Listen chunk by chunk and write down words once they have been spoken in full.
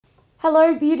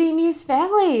Hello, Beauty News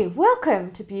family.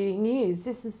 Welcome to Beauty News.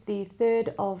 This is the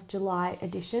 3rd of July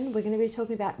edition. We're going to be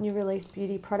talking about new release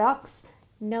beauty products.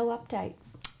 No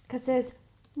updates, because there's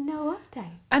no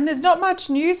update. And there's not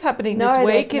much news happening this No,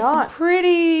 week. there's not. It's a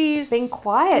pretty It's been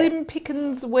quiet. slim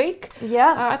pickings week.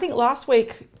 Yeah. I think last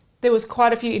week there was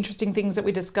quite a few interesting things that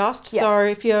we discussed. Yeah. So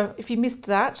if you missed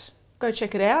that, go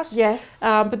check it out. Yes.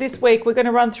 But this week we're going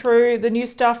to run through the new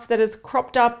stuff that has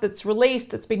cropped up, that's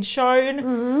released, that's been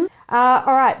shown.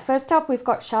 All right. First up, we've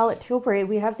got Charlotte Tilbury.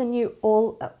 We have the new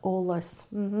All-less.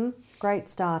 Great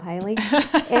start, Hayley.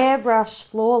 Airbrush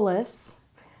Flawless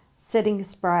Setting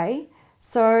Spray.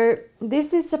 So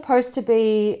this is supposed to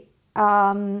be,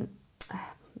 I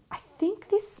think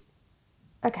this,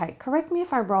 okay, correct me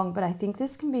if I'm wrong, but I think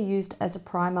this can be used as a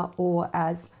primer or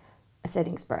as a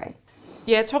setting spray.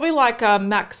 Yeah, it's probably like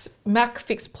Mac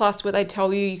Fix Plus, where they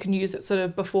tell you can use it sort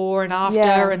of before and after,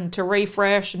 Yeah. and to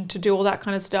refresh and to do all that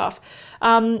kind of stuff.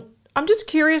 I'm just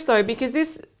curious though, because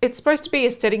it's supposed to be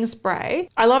a setting spray.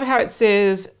 I love how it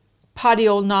says party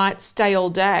all night, stay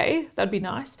all day. That'd be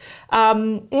nice.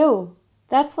 Ew.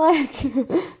 That's like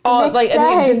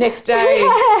The next day.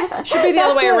 Should be the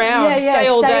other way around. Stay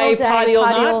all day, party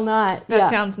all night. That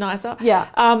sounds nicer. Yeah.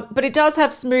 But it does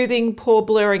have smoothing, pore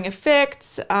blurring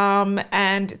effects,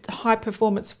 and high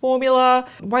performance formula,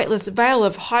 weightless veil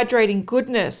of hydrating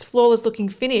goodness, flawless looking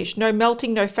finish, no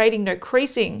melting, no fading, no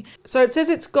creasing. So it says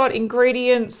it's got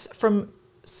ingredients from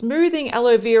smoothing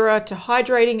aloe vera to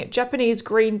hydrating Japanese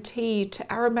green tea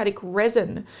to aromatic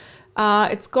resin.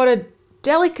 It's got a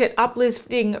delicate,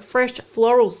 uplifting, fresh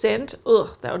floral scent.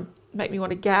 Ugh, that would make me want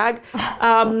to gag.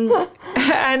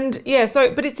 And yeah,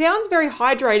 but it sounds very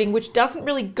hydrating, which doesn't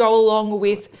really go along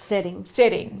with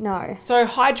Setting. No. So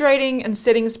hydrating and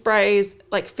setting sprays,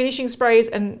 like finishing sprays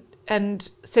and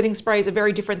setting sprays, are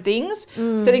very different things.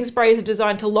 Setting sprays are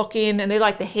designed to lock in, and they're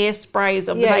like the hairsprays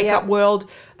of the makeup world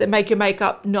that make your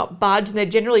makeup not budge. And they're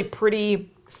generally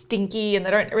pretty stinky, and they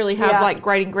don't really have like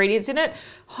great ingredients in it.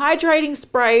 Hydrating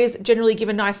sprays generally give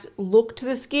a nice look to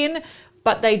the skin,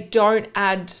 but they don't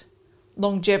add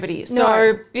longevity.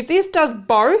 So if this does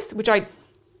both, which I've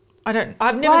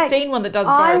never seen one that does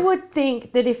both. I would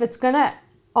think that if it's going to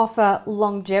offer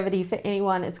longevity for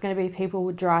anyone, it's going to be people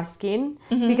with dry skin.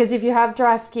 Because if you have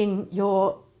dry skin,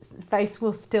 your face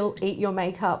will still eat your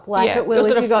makeup like it will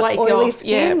if you've got oily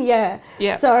skin.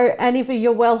 Yeah. So, and if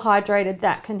you're well hydrated,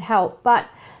 that can help. But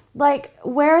like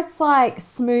where it's like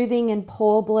smoothing and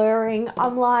pore blurring,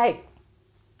 I'm like,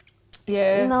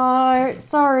 no,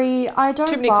 sorry, I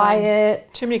don't buy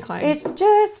it. Too many claims. It's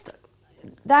just,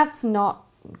 that's not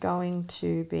going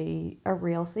to be a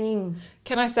real thing.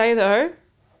 Can I say though,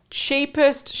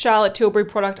 cheapest Charlotte Tilbury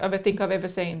product I've ever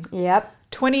seen. Yep.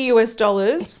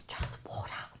 $20. It's just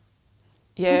water.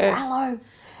 Yeah. With aloe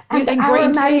and green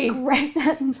aromatic tea.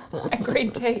 resin. And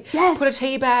green tea. Yes. Put a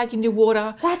tea bag in your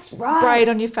water. That's right. Spray it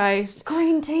on your face.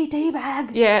 Green tea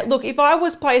bag. Yeah, look, if I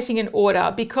was placing an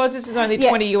order, because this is only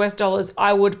 $20,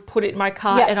 I would put it in my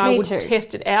cart and I would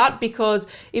test it out, because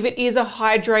if it is a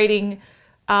hydrating,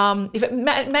 if it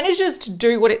manages to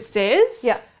do what it says,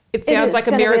 it sounds like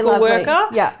a miracle worker.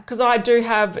 Yeah. Because I do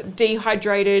have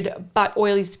dehydrated but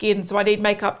oily skin, so I need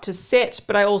makeup to set,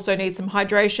 but I also need some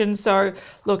hydration. So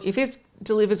look, if this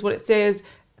delivers what it says,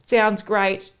 it sounds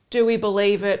great. Do we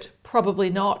believe it? Probably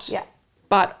not. Yeah.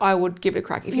 But I would give it a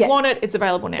crack. If you want it, it's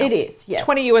available now. It is, yes.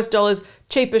 $20,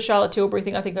 cheapest Charlotte Tilbury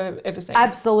thing I think I've ever seen.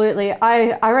 Absolutely.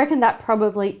 I reckon that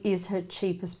probably is her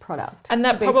cheapest product. And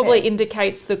that probably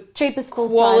indicates the cheapest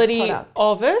quality product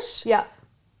of it. Yeah.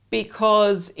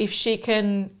 Because if she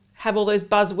can have all those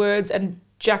buzzwords and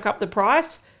jack up the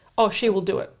price, she will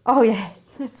do it. Oh,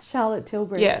 yes. It's Charlotte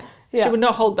Tilbury. Yeah. She would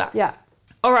not hold back. Yeah.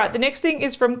 All right, the next thing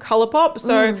is from Colourpop.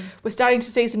 So we're starting to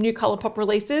see some new Colourpop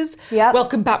releases. Yep.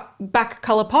 Welcome back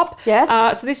Colourpop.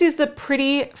 Yes. So this is the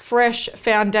Pretty Fresh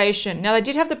Foundation. Now, they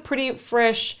did have the Pretty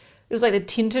Fresh, it was like the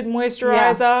tinted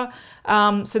moisturiser.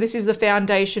 So this is the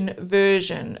foundation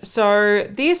version. So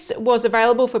this was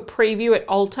available for preview at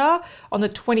Ulta on the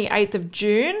 28th of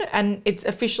June, and it's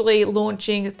officially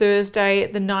launching Thursday,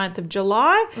 the 9th of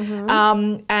July.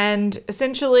 And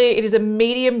essentially it is a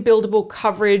medium buildable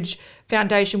coverage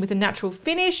foundation with a natural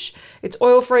finish. It's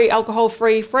oil-free,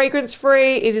 alcohol-free,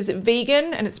 fragrance-free. It is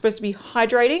vegan, and it's supposed to be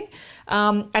hydrating.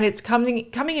 And it's coming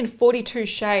in 42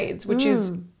 shades, which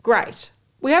is great.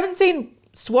 We haven't seen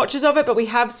swatches of it, but we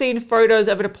have seen photos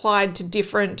of it applied to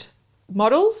different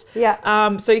models.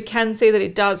 Yeah. So you can see that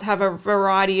it does have a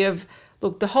variety of,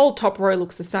 look, the whole top row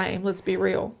looks the same, let's be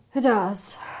real. It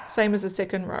does. Same as the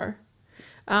second row.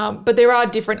 But there are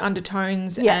different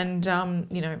undertones and,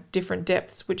 different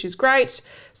depths, which is great.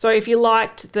 So if you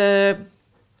liked the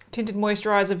tinted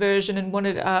moisturizer version and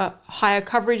wanted a higher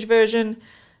coverage version,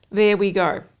 there we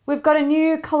go. We've got a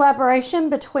new collaboration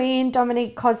between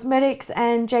Dominique Cosmetics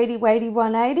and JD Wadey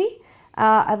 180.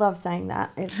 I love saying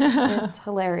that. It's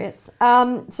hilarious.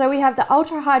 So we have the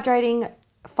Ultra Hydrating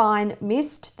Fine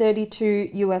Mist,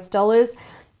 $32 US.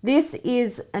 This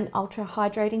is an ultra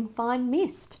hydrating fine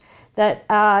mist that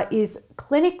is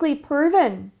clinically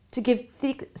proven to give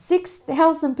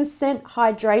 6,000%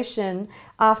 hydration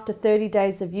after 30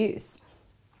 days of use.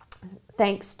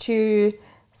 Thanks to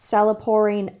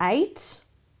Saliporine 8.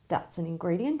 That's an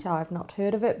ingredient. I've not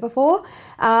heard of it before.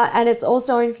 And it's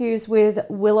also infused with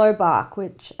willow bark,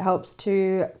 which helps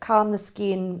to calm the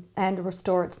skin and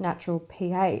restore its natural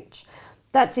pH.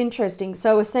 That's interesting.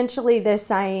 So essentially they're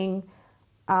saying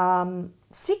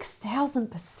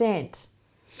 6,000%.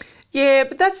 Yeah,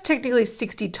 but that's technically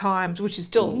 60 times, which is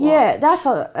still a lot. Yeah, that's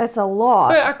a lot.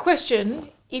 But a question,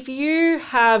 if you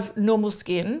have normal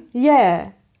skin Yeah.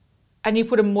 and you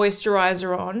put a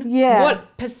moisturizer on, Yeah.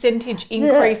 what percentage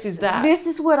increase is that? This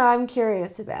is what I'm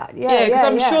curious about. Yeah, because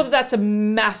I'm sure that that's a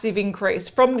massive increase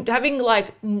from having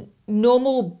like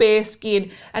normal bare skin.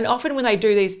 And often when they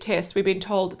do these tests, we've been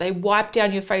told that they wipe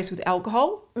down your face with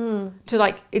alcohol to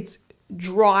like, it's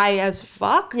dry as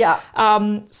fuck. Yeah.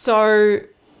 So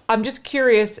I'm just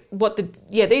curious what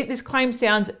this claim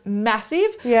sounds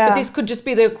massive, Yeah. but this could just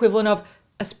be the equivalent of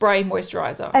a spray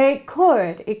moisturizer. It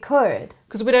could.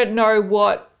 Because we don't know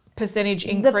what percentage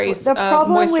increase the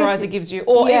problem moisturizer with- gives you,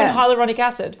 or Yeah. even hyaluronic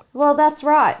acid. Well, that's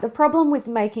right. The problem with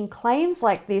making claims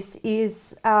like this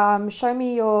is show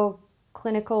me your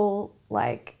clinical,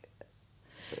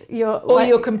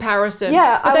 Your comparison.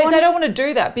 Yeah, But I they wanna don't want to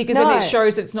do that because then No. it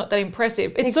shows that it's not that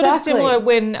impressive. It's sort of Exactly. similar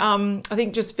when I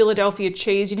think just Philadelphia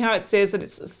cheese, you know how it says that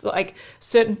it's like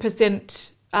certain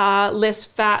percent less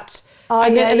fat.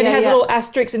 And then it has little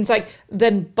asterisks and it's like,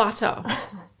 then butter.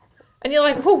 And you're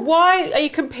like, well, why are you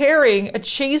comparing a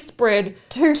cheese spread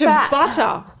to fat.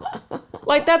 butter?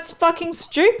 Like, that's fucking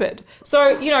stupid.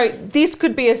 So, this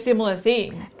could be a similar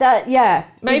thing. exactly.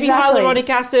 Maybe hyaluronic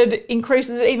acid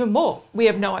increases it even more. We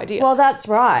have no idea. Well, that's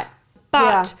right.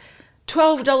 But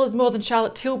 $12 more than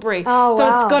Charlotte Tilbury. Oh, so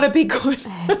wow. it's got to be good.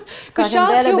 Because fucking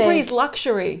Charlotte better Tilbury be. is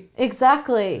luxury.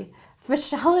 Exactly. For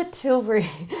Charlotte Tilbury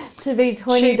to be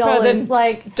 $20, Cheaper than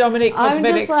Dominique I'm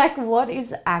Cosmetics. just like, what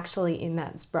is actually in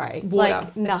that spray? Water.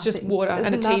 Like, nothing. It's just water There's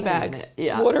and a tea nothing bag. in it.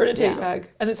 Yeah. Water and a tea Yeah.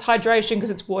 bag. And it's hydration because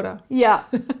it's water. Yeah.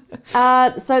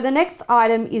 So the next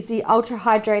item is the Ultra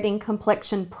Hydrating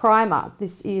Complexion Primer.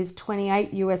 This is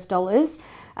 $28 US.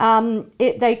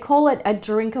 They call it a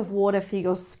drink of water for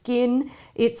your skin.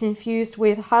 It's infused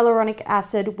with hyaluronic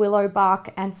acid, willow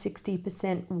bark, and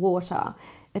 60% water.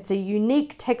 It's a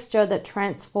unique texture that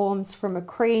transforms from a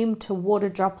cream to water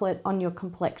droplet on your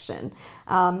complexion,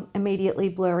 immediately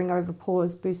blurring over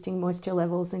pores, boosting moisture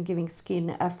levels, and giving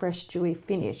skin a fresh, dewy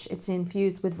finish. It's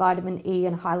infused with vitamin E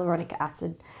and hyaluronic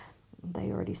acid.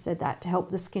 They already said that, to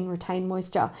help the skin retain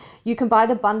moisture. You can buy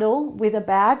the bundle with a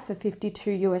bag for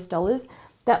 $52 US.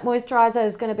 That moisturizer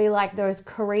is going to be like those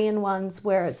Korean ones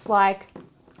where it's like...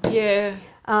 Yeah.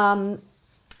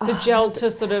 The gel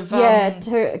to sort of...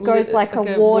 it goes like a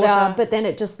water, but then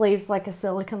it just leaves like a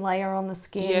silicone layer on the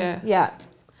skin. Yeah.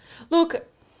 Look,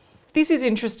 this is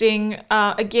interesting.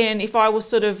 Again, if I was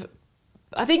sort of...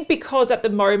 I think because at the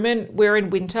moment we're in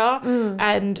winter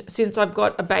and since I've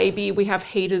got a baby, we have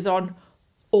heaters on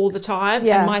all the time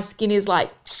and my skin is like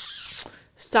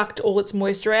sucked all its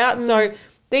moisture out. So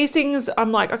these things,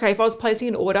 I'm like, okay, if I was placing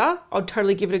an order, I'd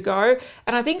totally give it a go.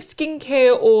 And I think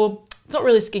skincare, or it's not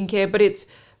really skincare, but it's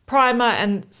primer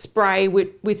and spray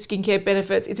with skincare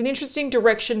benefits. It's an interesting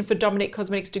direction for Dominique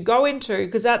Cosmetics to go into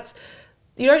because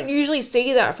you don't usually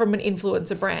see that from an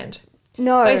influencer brand.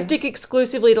 No. They stick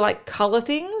exclusively to like color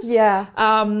things. Yeah.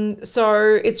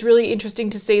 So it's really interesting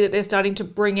to see that they're starting to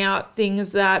bring out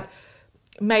things that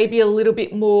may be a little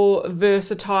bit more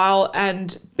versatile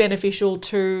and beneficial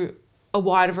to a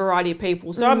wider variety of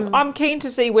people. So I'm keen to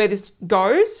see where this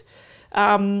goes.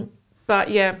 But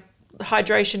yeah,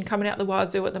 hydration coming out the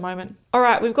wazoo at the moment. All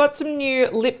right, we've got some new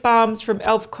lip balms from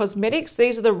e.l.f. Cosmetics.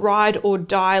 These are the Ride or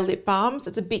Die lip balms.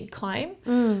 It's a big claim.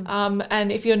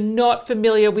 And if you're not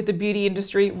familiar with the beauty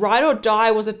industry, Ride or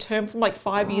Die was a term from like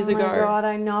 5 years ago. Oh my God,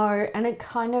 I know. And it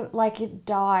kind of like it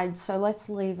died. So let's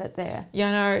leave it there. Yeah,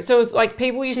 I know. So it was like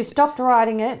people used She stopped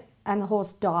riding it and the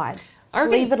horse died.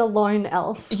 Leave it alone,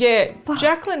 e.l.f. Yeah,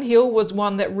 Jaclyn Hill was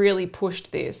one that really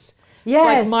pushed this.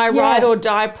 Yes, like my Ride or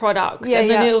Die products. Yeah, and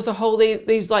then there was a whole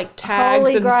these like tags.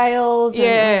 Holy and, grails.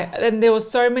 Yeah, and there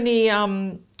was so many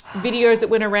videos that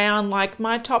went around like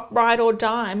my top Ride or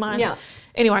Die.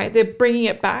 Anyway, they're bringing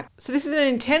it back. So this is an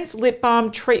intense lip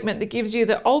balm treatment that gives you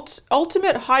the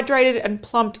ultimate hydrated and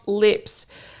plumped lips.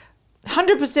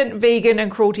 100% vegan and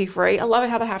cruelty free. I love it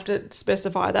how they have to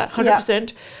specify that.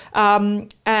 100%.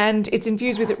 And it's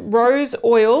infused with rose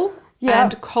oil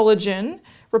and collagen.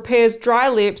 Repairs dry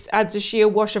lips, adds a sheer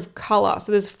wash of colour.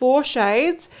 So there's 4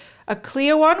 shades. A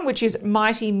clear one, which is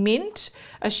Mighty Mint,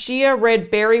 a sheer red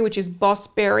berry, which is Boss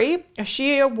Berry, a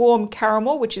sheer warm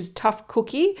caramel, which is Tough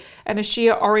Cookie, and a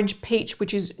sheer orange peach,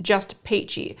 which is Just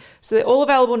Peachy. So they're all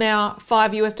available now,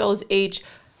 $5 each.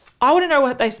 I want to know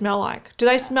what they smell like. Do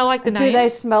they smell like the names? Do they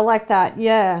smell like that?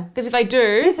 Yeah. Because if they do...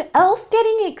 Is e.l.f.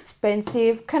 getting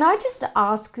expensive? Can I just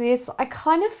ask this? I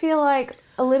kind of feel like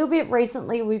a little bit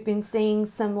recently we've been seeing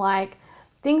some like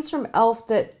things from e.l.f.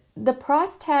 that the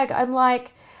price tag, I'm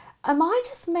like... Am I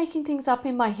just making things up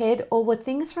in my head, or were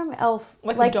things from e.l.f.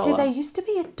 like $1? Did they used to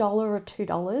be $1 or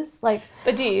 $2? Like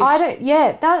they did. I don't.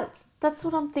 Yeah, that's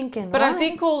what I'm thinking. But right? I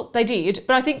think they did.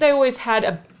 But I think they always had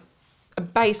a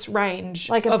base range,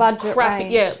 like a budget crappy,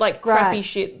 range. yeah, like crappy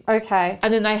shit. Okay.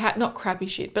 And then they had not crappy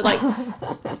shit, but like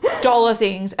dollar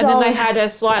things. And then they had a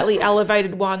slightly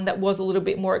elevated one that was a little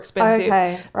bit more expensive.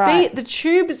 Okay, right. The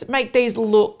tubes make these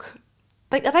look.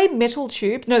 Like, are they metal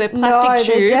tubes? No, they're plastic tubes.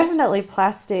 No, they're definitely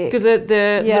plastic. Because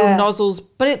the little nozzles,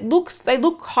 but they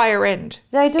look higher end.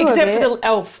 They do except for the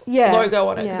e.l.f. logo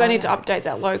on it, because Yeah. they need to update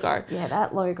that logo. Yeah,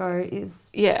 that logo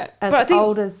is as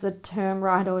old as the term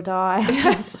ride or die.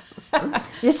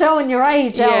 You're showing your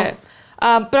age, e.l.f.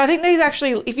 But I think these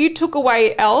actually, if you took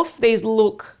away e.l.f., these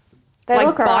look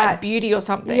like Bite right. Beauty or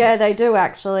something. Yeah, they do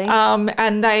actually.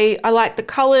 And I like the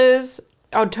colours.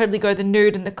 I would totally go the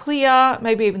nude and the clear,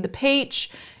 maybe even the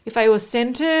peach. If they were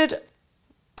scented,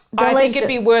 I think it'd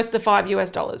be worth the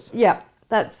 $5. Yeah,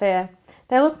 that's fair.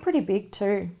 They look pretty big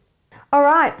too. All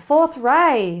right, fourth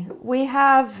ray. We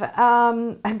have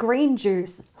a green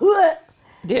juice.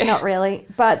 Yeah. Not really,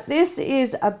 but this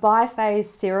is a biphase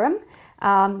serum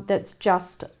that's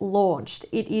just launched.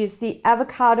 It is the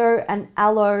avocado and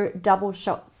aloe double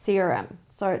shot serum.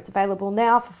 So it's available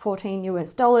now for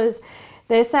 $14.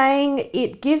 They're saying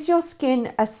it gives your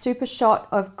skin a super shot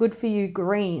of good for you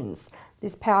greens.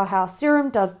 This powerhouse serum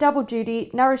does double duty,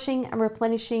 nourishing and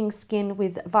replenishing skin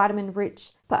with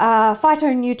vitamin-rich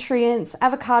phytonutrients.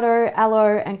 Avocado,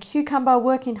 aloe, and cucumber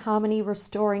work in harmony,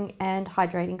 restoring and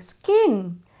hydrating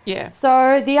skin. Yeah.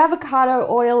 So the avocado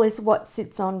oil is what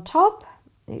sits on top.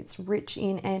 It's rich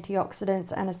in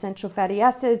antioxidants and essential fatty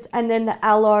acids. And then the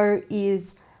aloe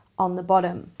is on the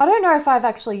bottom. I don't know if I've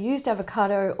actually used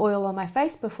avocado oil on my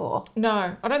face before.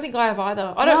 No, I don't think I have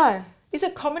either. No. Is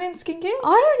it common in skincare?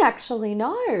 I don't actually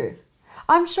know.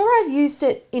 I'm sure I've used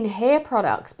it in hair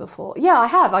products before. Yeah, I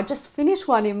have. I just finished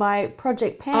one in my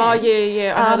Project Pan. Oh,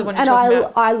 yeah. I know the one you're talking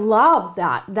about. I love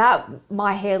that.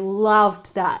 My hair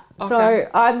loved that. Okay. So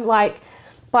I'm like,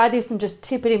 buy this and just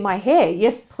tip it in my hair.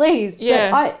 Yes, please.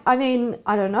 Yeah. But I mean,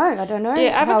 I don't know.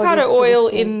 Yeah, avocado oil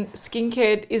in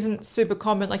skincare isn't super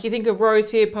common. Like you think of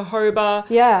rosehip,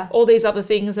 jojoba, all these other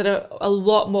things that are a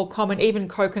lot more common, even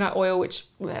coconut oil, which...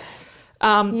 But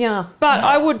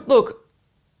I would, look,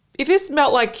 if it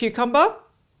smelled like cucumber...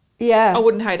 Yeah. I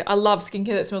wouldn't hate it. I love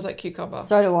skincare that smells like cucumber.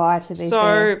 So do I, to be fair.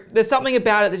 So there's something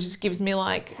about it that just gives me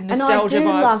like nostalgia vibes. And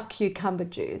I do love cucumber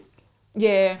juice.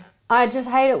 Yeah. I just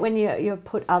hate it when you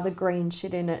put other green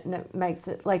shit in it and it makes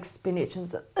it like spinach and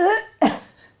so.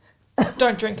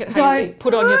 Don't drink it, Hayley.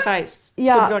 Put it on your face.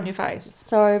 Yeah. Put it on your face.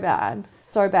 So bad.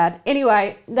 So bad.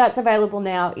 Anyway, that's available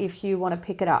now if you want to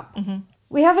pick it up. Mm-hmm.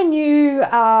 We have a new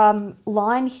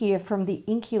line here from the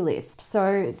Inkey List.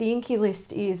 So the Inkey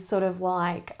List is sort of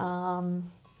like,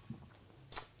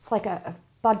 it's like a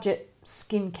budget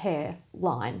skincare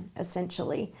line,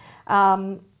 essentially.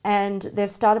 And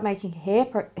they've started making hair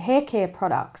care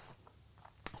products.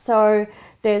 So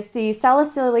there's the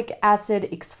salicylic acid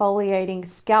exfoliating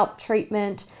scalp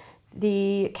treatment,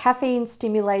 the caffeine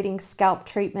stimulating scalp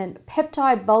treatment,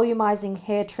 peptide volumizing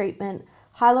hair treatment,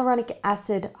 hyaluronic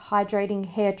acid hydrating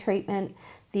hair treatment,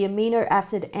 the amino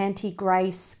acid anti-gray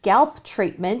scalp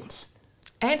treatment.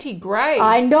 Anti-gray?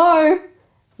 I know.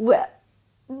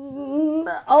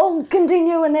 I'll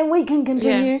continue and then we can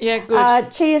continue. Yeah,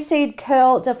 good. Chia seed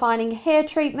curl defining hair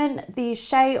treatment, the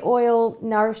shea oil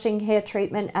nourishing hair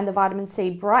treatment, and the vitamin C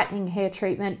brightening hair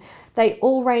treatment. They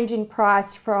all range in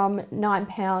price from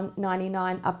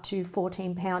 £9.99 up to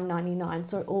 £14.99,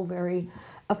 so all very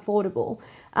affordable.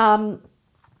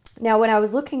 Now, when I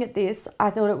was looking at this, I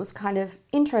thought it was kind of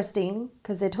interesting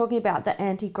because they're talking about the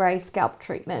anti-grey scalp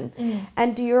treatment.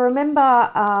 And do you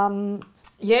remember...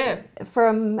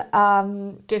 from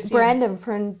Brandon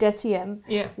from Deciem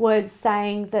was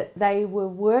saying that they were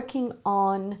working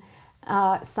on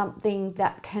something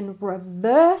that can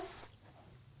reverse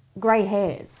grey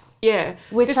hairs. Yeah.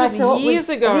 Which this I was thought years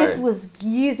ago. This was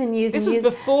years and years This and was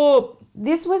years. before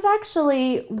This was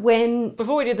actually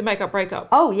before we did the makeup breakup.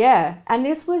 Oh, yeah. And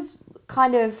this was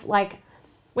kind of like...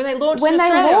 When they launched When in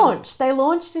they Australia.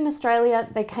 launched in Australia,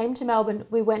 they came to Melbourne.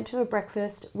 We went to a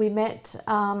breakfast. We met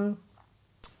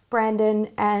Brandon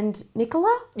and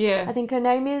Nicola, Yeah. I think her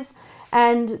name is.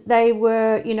 And they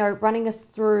were, running us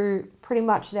through pretty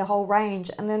much their whole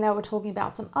range. And then they were talking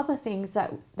about some other things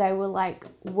that they were like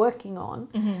working on.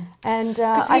 Mm-hmm. And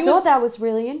I thought that was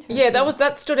really interesting. Yeah,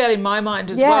 that stood out in my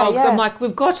mind as Yeah, well. Because yeah. I'm like,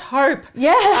 we've got hope.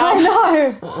 Yeah, I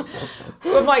know.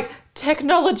 I'm like,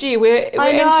 technology, we're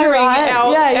I know, entering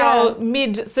right? our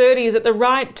mid-30s at the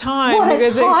right time. What a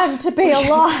because time to be they're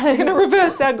alive. going to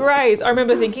reverse our greys. I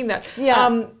remember thinking that.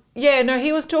 Yeah.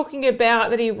 He was talking about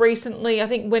that he recently, I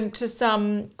think, went to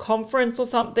some conference or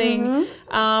something.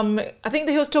 Mm-hmm. I think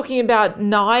that he was talking about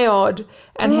Niod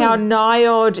and how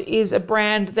Niod is a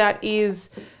brand that is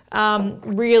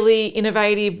really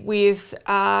innovative with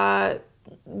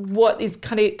what is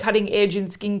cutting edge in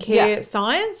skincare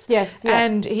science. Yes, yeah.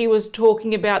 And he was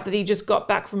talking about that he just got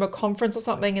back from a conference or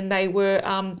something and they were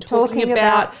talking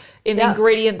about an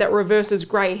ingredient that reverses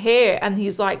grey hair. And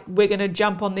he's like, we're going to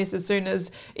jump on this as soon as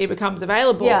it becomes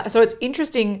available. Yeah. So it's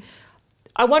interesting.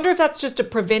 I wonder if that's just a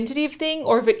preventative thing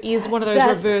or if it is one of those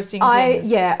reversing things.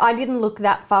 Yeah, I didn't look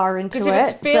that far into it. Because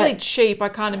if it's fairly cheap, I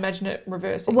can't imagine it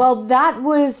reversing. Well, that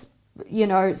was,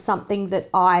 something that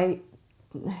I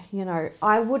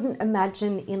wouldn't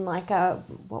imagine in like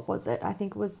what was it? I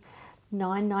think it was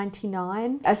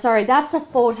 $9.99. Sorry, that's a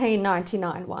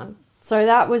 $14.99 one. So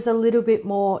that was a little bit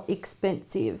more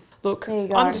expensive. Look, there you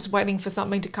go. I'm just waiting for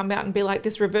something to come out and be like,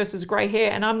 this reverses grey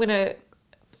hair, and I'm going to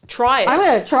try it. I'm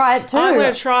going to try it too. I'm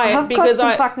going to try it I've because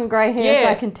got some fucking grey hair, so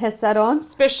I can test that on.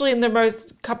 Especially in the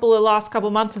last couple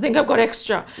of months, I think I've got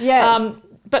extra. Yes.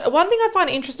 But one thing I find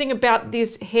interesting about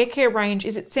this hair care range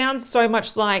is it sounds so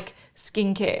much like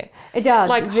skincare. It does.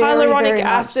 Like very, hyaluronic very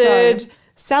acid, so.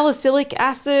 salicylic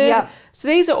acid. Yep. So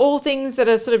these are all things that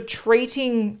are sort of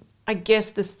treating, I guess,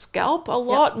 the scalp a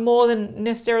lot more than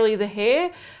necessarily the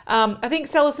hair. I think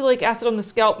salicylic acid on the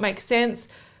scalp makes sense.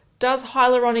 Does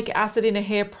hyaluronic acid in a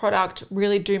hair product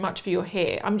really do much for your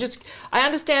hair? I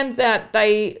understand that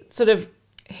they sort of,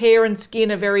 hair and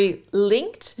skin are very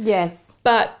linked. Yes.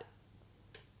 But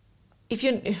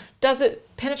does it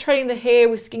penetrating the hair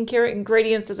with skincare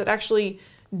ingredients, does it actually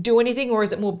do anything or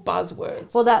is it more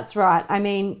buzzwords? Well, that's right. I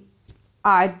mean,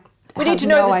 we need to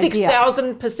know the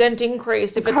 6,000%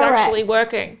 increase if it's actually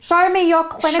working. Show me your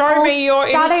clinical Show me your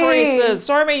studies. increases.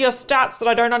 Show me your stats that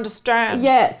I don't understand.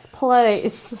 Yes,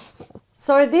 please.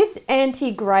 So this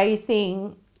anti-grey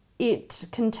thing, it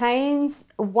contains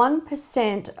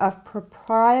 1% of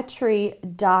proprietary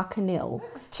darkanil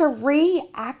to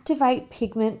reactivate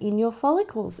pigment in your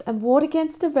follicles and ward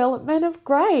against development of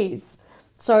greys.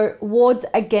 So wards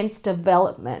against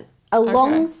development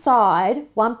alongside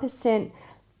 1%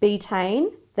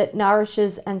 betaine that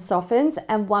nourishes and softens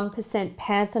and 1%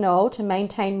 panthenol to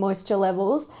maintain moisture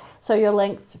levels so your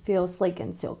lengths feel sleek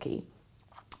and silky.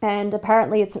 And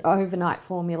apparently it's an overnight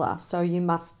formula, so you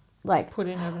must put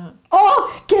in overnight.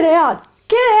 Oh, get out.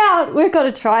 We've got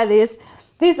to try this.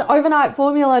 This overnight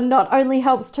formula not only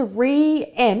helps to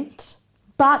re-empt,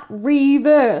 but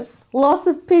reverse loss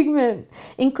of pigment.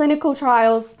 In clinical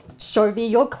trials, show me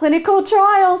your clinical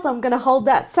trials. I'm going to hold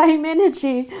that same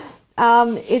energy.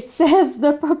 It says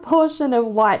the proportion of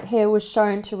white hair was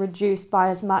shown to reduce by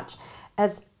as much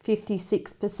as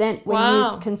 56% when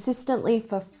used consistently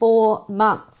for 4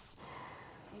 months.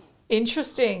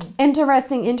 Interesting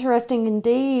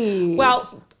indeed.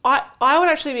 Well, I would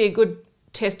actually be a good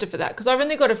tester for that because I've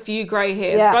only got a few grey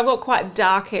hairs, but I've got quite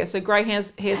dark hair, so grey hair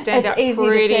stand out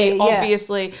pretty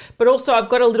obviously. But also I've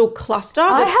got a little cluster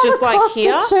that's just like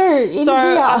here. So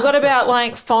I've got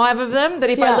about 5 of them that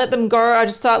if I let them go, I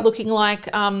just start looking like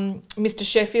Mr.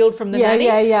 Sheffield from the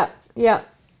Nanny. Yeah.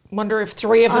 Wonder if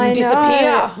 3 of them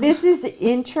disappear. This is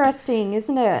interesting,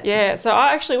 isn't it? Yeah, so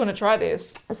I actually want to try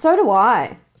this. So do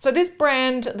I. So this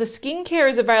brand, the skincare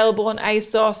is available on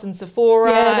ASOS and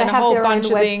Sephora and a whole bunch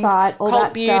of things.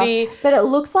 Cult Beauty. Stuff. But it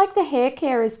looks like the hair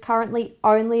care is currently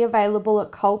only available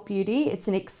at Cult Beauty. It's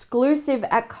an exclusive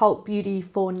at Cult Beauty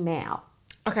for now.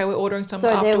 Okay, we're ordering some so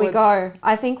afterwards. There we go.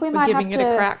 I think we're might have to giving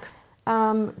it a crack.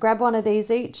 Grab one of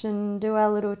these each and do our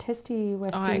little testy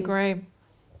westies. I agree.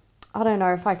 I don't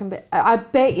know if I can... I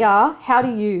bet ya how to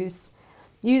use...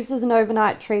 Use as an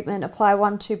overnight treatment. Apply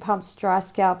 1-2 pumps to dry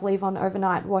scalp. Leave on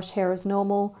overnight. Wash hair as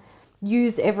normal.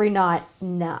 Use every night.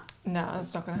 Nah. No,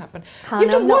 that's not going to happen. You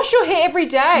have to wash your hair every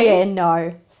day. Yeah,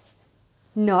 no.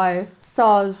 No,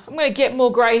 soz. I'm going to get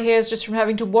more grey hairs just from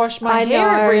having to wash my I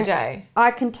hair know. every day.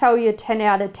 I can tell you 10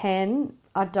 out of 10,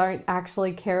 I don't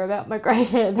actually care about my grey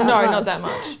hair that much. No, not that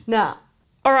much. Nah.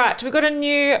 All right, we've got a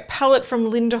new palette from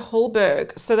Linda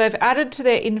Hallberg. So they've added to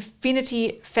their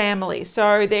Infinity family.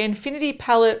 So their Infinity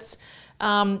palettes,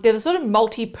 they're the sort of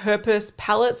multi-purpose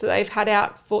palettes that they've had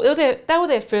out for. They were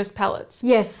their first palettes.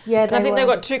 Yes, yeah, And I think they've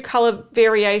got 2 colour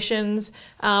variations,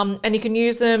 and you can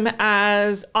use them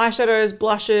as eyeshadows,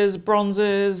 blushes,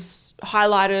 bronzers,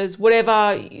 highlighters,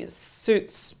 whatever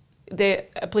suits. They're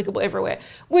applicable everywhere,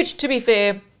 which, to be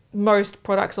fair, most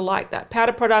products are like that.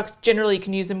 Powder products, generally you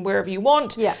can use them wherever you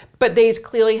want, Yeah. but these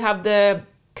clearly have the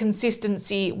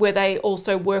consistency where they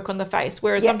also work on the face,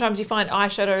 whereas Yes. sometimes you find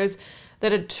eyeshadows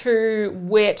that are too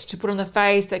wet to put on the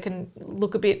face. They can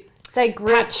look a bit They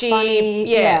grip patchy.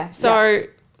 funny. Yeah. So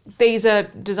these are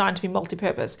designed to be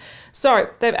multi-purpose. So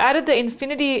they've added the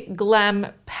Infinity Glam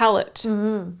palette.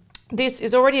 Mm-hmm. This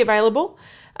is already available,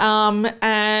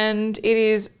 and it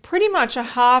is pretty much a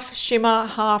half shimmer,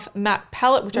 half matte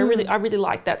palette, which I really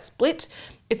like that split.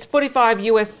 It's $45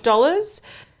 US.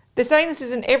 They're saying this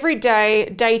is an everyday,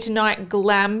 day to night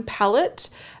glam palette.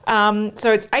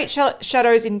 So it's 8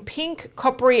 shadows in pink,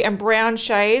 coppery and brown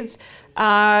shades,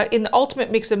 in the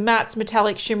ultimate mix of mattes,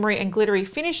 metallic, shimmery and glittery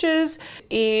finishes.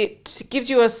 It gives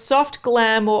you a soft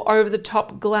glam or over the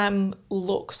top glam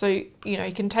look. So, you know,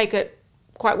 you can take it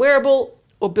quite wearable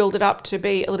or build it up to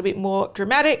be a little bit more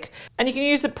dramatic. And you can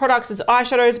use the products as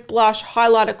eyeshadows, blush,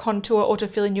 highlighter, contour, or to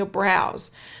fill in your brows.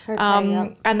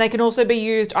 Okay, And they can also be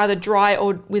used either dry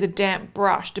or with a damp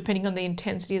brush, depending on the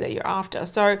intensity that you're after.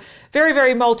 So very,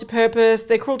 very multi-purpose.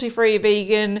 They're cruelty-free,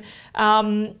 vegan.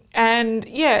 And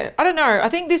yeah, I don't know. I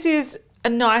think this is a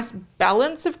nice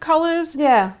balance of colours.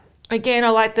 Yeah. Again, I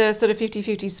like the sort of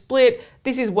 50-50 split.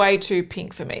 This is way too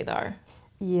pink for me though.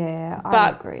 Yeah, I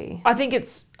But agree. I think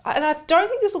and I don't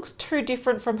think this looks too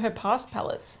different from her past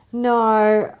palettes.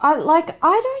 No, I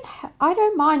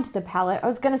don't mind the palette. I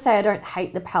was going to say I don't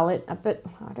hate the palette, but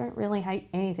I don't really hate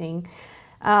anything.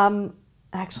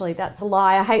 Actually, that's a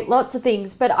lie. I hate lots of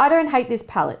things, but I don't hate this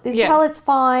palette. This palette's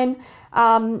fine.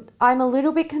 I'm a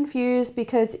little bit confused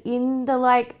because in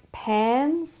the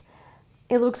pans,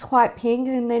 it looks quite pink,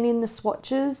 and then in the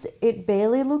swatches, it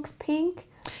barely looks pink.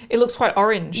 It looks quite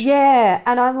orange. Yeah,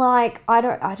 and I'm like, I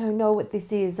don't know what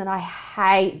this is, and I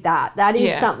hate that. That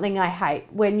is something I hate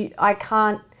when I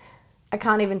can't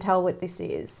even tell what this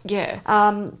is.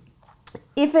 Yeah.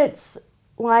 If it's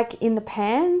like in the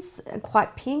pans,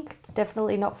 quite pink, it's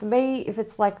definitely not for me. If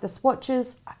it's like the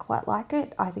swatches, I quite like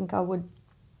it. I think I would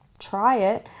try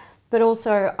it, but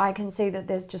also I can see that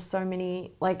there's just so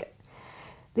many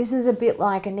this is a bit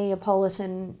like a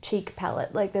Neapolitan cheek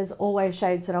palette. There's always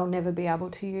shades that I'll never be able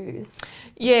to use.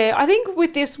 Yeah, I think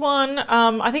with this one,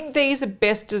 I think these are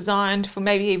best designed for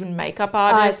maybe even makeup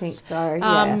artists. I think so,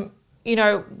 yeah. You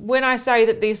know, when I say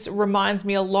that this reminds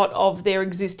me a lot of their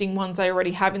existing ones they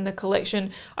already have in the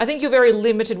collection, I think you're very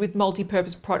limited with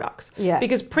multi-purpose products. Yeah.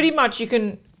 Because pretty much you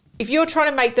can, if you're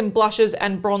trying to make them blushes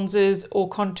and bronzers or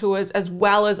contours as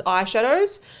well as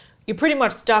eyeshadows, you're pretty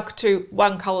much stuck to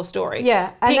one colour story.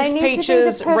 Yeah, and pinks, they need peaches, to be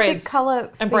the perfect reds, colour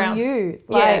for and browns. you.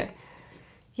 Yeah.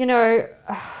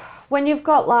 When you've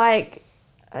got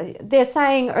they're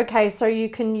saying, okay, so you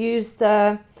can use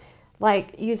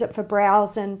use it for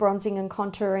brows and bronzing and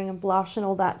contouring and blush and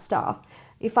all that stuff.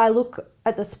 If I look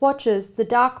at the swatches, the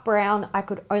dark brown, I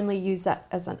could only use that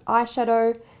as an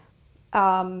eyeshadow.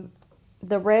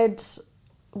 The red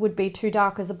would be too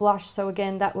dark as a blush, so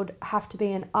again, that would have to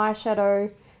be an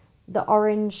eyeshadow. The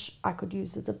orange I could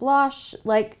use as a blush,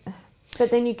 but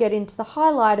then you get into the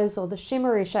highlighters or the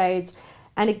shimmery shades,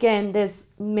 and again, there's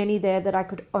many there that I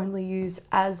could only use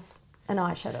as an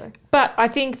eyeshadow. But I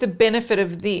think the benefit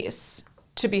of this,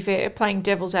 to be fair, playing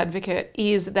devil's advocate,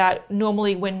 is that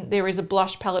normally when there is a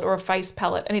blush palette or a face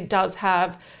palette, and it does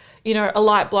have, you know, a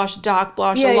light blush, dark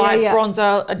blush, a light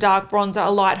bronzer, a dark bronzer,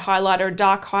 a light highlighter, a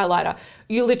dark highlighter,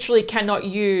 you literally cannot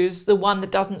use the one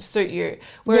that doesn't suit you.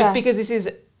 Whereas because this is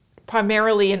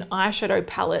primarily an eyeshadow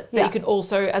palette that you can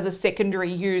also as a secondary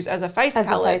use as a face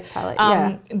palette.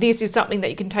 This is something that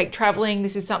you can take traveling.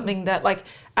 This is something that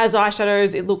as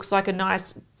eyeshadows, it looks like a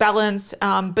nice balance,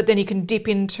 but then you can dip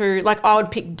into, I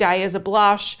would pick Day as a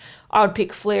blush. I would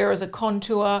pick Flare as a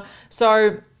contour.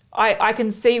 So I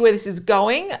can see where this is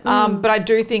going, but I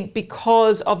do think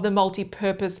because of the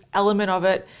multi-purpose element of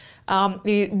it,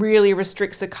 it really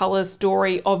restricts the colour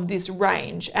story of this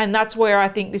range. And that's where I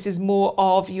think this is more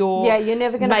of your you're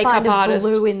never going to find a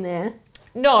blue in there.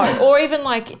 No, or even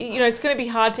it's going to be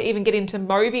hard to even get into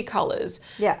mauvey colours.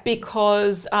 Yeah.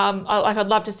 Because I'd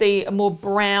love to see a more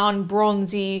brown,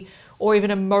 bronzy, or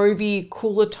even a mauvey,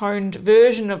 cooler toned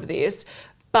version of this,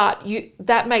 but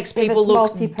that makes people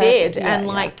look dead and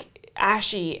like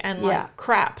ashy and like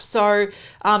crap. So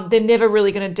they're never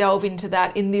really going to delve into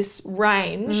that in this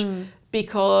range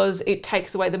because it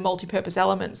takes away the multi-purpose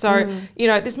element. So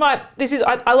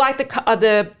I like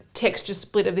the texture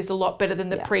split of this a lot better than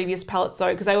the previous palettes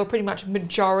though, because they were pretty much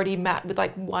majority matte with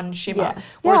like one shimmer.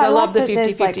 Whereas I love the 50-50.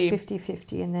 There's like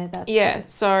 50-50 in there. That's good.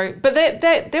 So but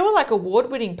they were like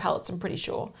award-winning palettes, I'm pretty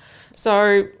sure.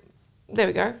 So there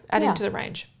we go, adding to the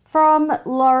range. From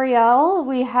L'Oreal,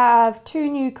 we have 2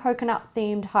 new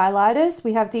coconut-themed highlighters.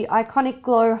 We have the Iconic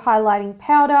Glow Highlighting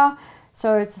Powder.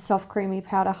 So it's a soft, creamy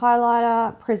powder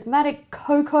highlighter. Prismatic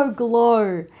Cocoa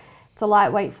Glow. It's a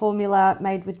lightweight formula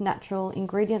made with natural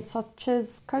ingredients such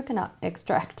as coconut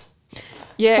extract.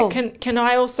 Yeah, cool. Can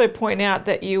I also point out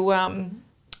that you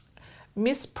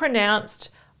mispronounced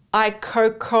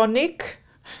iconic?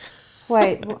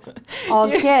 Wait, I'll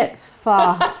get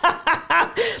fucked.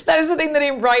 That is the thing that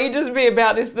enrages me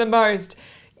about this the most.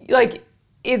 Like,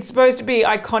 it's supposed to be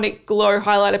Iconic Glow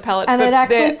Highlighter Palette. And it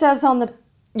actually says on the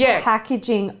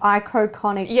packaging,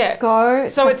 Iconic. Yeah. Go.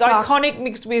 So it's iconic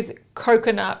mixed with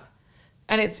coconut.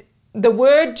 And the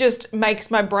word just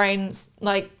makes my brain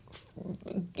like,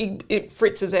 it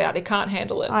fritzes out. It can't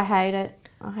handle it. I hate it.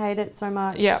 I hate it so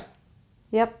much. Yeah.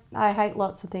 Yep, I hate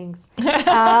lots of things.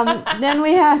 Then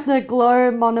we have the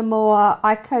Glow Monomore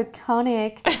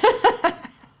Iconic.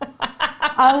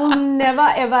 I will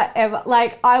never, ever, ever,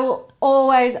 like, I will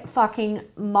always fucking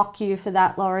mock you for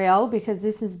that, L'Oreal, because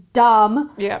this is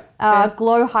dumb. Yeah.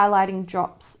 Glow highlighting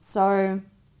drops. So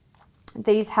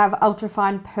these have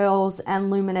ultrafine pearls and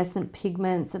luminescent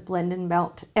pigments that blend and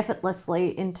melt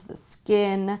effortlessly into the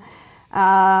skin.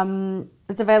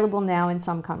 It's available now in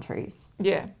some countries.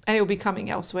 Yeah, and it'll be coming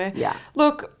elsewhere. Yeah.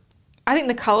 Look, I think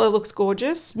the colour looks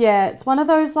gorgeous. Yeah, it's one of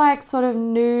those like sort of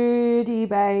nudie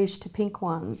beige to pink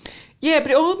ones. Yeah,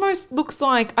 but it almost looks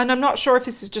like, and I'm not sure if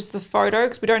this is just the photo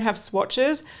because we don't have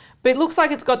swatches, but it looks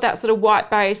like it's got that sort of white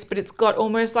base, but it's got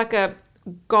almost like a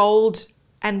gold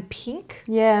and pink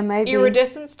maybe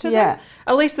iridescence to them.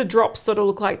 At least the drops sort of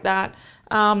look like that.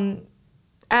 And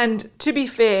to be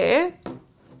fair,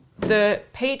 the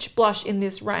peach blush in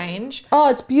this range. Oh,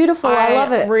 it's beautiful. I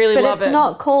love it. Really love it. But it's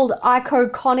not called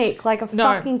Iconic like a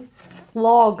fucking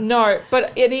flog. No,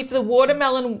 but if the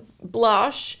watermelon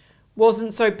blush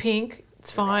wasn't so pink, it's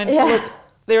fine. Yeah. Look,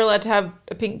 they're allowed to have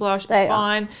a pink blush. It's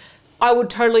fine. I would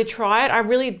totally try it. I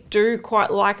really do quite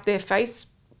like their face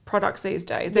products these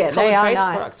days. They're coloured face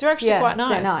products. They're actually quite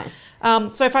nice. They're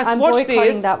nice. So if I swatch I'm boycotting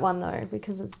this, that one though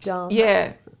because it's dumb.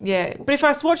 Yeah. But if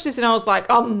I swatch this and I was like,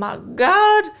 oh my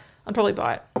God, I'd probably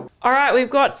buy it. All right, we've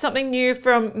got something new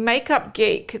from Makeup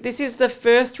Geek. This is the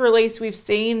first release we've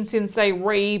seen since they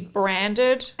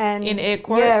rebranded, and in air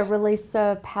quotes. Yeah, released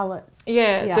the palettes.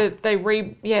 They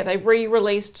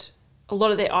re-released a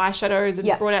lot of their eyeshadows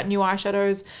and brought out new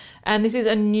eyeshadows. And this is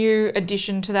a new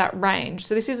addition to that range.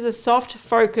 So this is a soft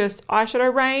focused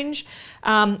eyeshadow range.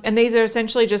 And these are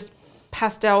essentially just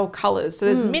pastel colours. So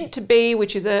there's Mint to Be,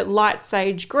 which is a light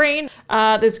sage green.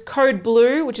 There's Code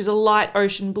Blue, which is a light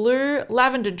ocean blue.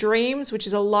 Lavender Dreams, which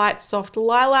is a light soft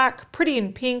lilac. Pretty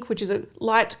in Pink, which is a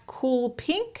light cool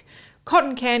pink.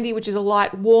 Cotton Candy, which is a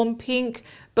light warm pink.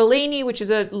 Bellini, which is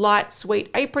a light sweet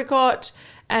apricot.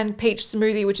 And Peach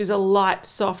Smoothie, which is a light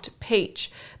soft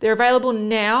peach. They're available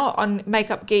now on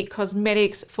Makeup Geek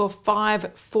Cosmetics for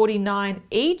 $5.49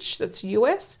 each. That's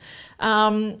US.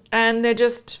 And they're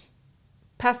just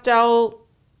pastel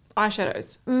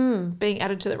eyeshadows being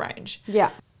added to the range.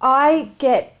 Yeah. I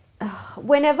get,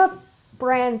 whenever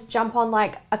brands jump on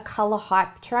like a colour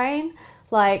hype train,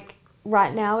 like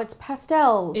right now it's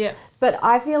pastels. Yeah. But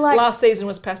I feel like last season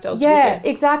was pastels. Yeah,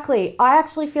 exactly. I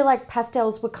actually feel like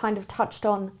pastels were kind of touched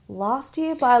on last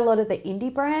year by a lot of the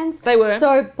indie brands. They were.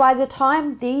 So by the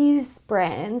time these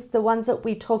brands, the ones that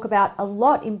we talk about a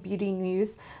lot in beauty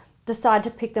news, decide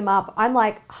to pick them up, I'm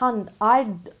like, hun,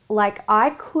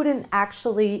 I couldn't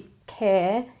actually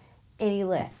care any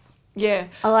less. Yeah.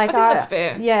 I think that's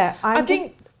fair. Yeah, I'm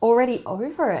just already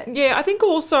over it. Yeah, I think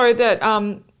also that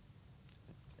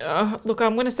look,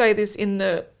 I'm going to say this in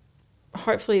the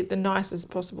hopefully the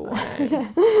nicest possible way.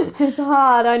 It's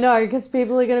hard, I know, because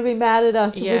people are going to be mad at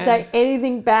us if we say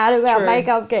anything bad about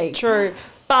Makeup Geek. True.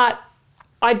 But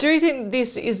I do think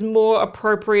this is more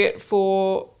appropriate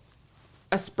for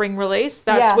a spring release.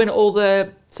 That's when all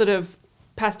the sort of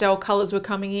pastel colours were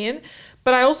coming in.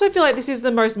 But I also feel like this is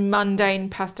the most mundane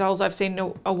pastels I've seen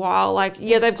in a while. Like,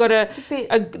 they've got they've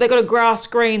got a grass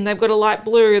green, they've got a light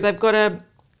blue, they've got a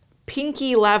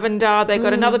pinky lavender, they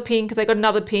got another pink, they got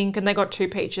another pink, and they got two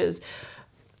peaches.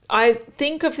 I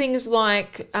think of things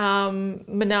like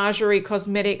Menagerie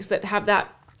Cosmetics that have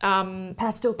that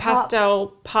Pastel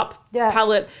pup Yeah.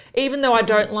 palette, even though I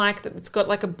don't like that it's got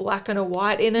like a black and a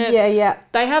white in it. Yeah.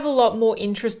 They have a lot more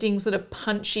interesting sort of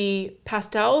punchy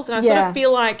pastels. And I sort Yeah. of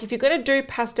feel like if you're going to do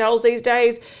pastels these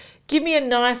days, give me a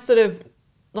nice sort of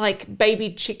like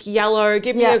baby chick yellow,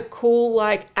 give me Yeah. a cool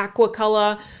like aqua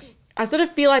color. I sort of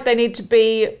feel like they need to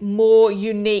be more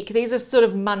unique. These are sort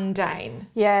of mundane.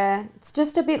 Yeah. It's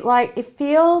just a bit like, it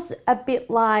feels a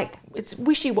bit like It's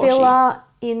wishy-washy. filler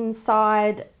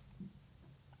inside,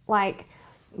 like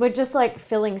we're just like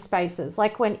filling spaces,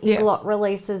 like when Yeah. Inglot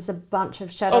releases a bunch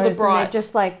of shadows and they're brights.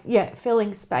 just like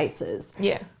filling spaces,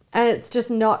 Yeah, and it's just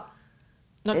not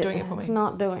doing it for it's me.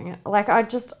 not doing it. Like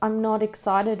I'm not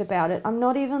excited about it. I'm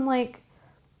not even like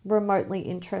remotely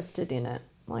interested in it.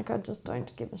 Like I just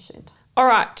don't give a shit. All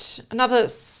right, another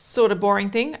sort of boring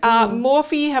thing.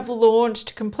 Morphe have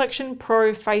launched Complexion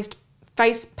Pro face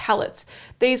palettes.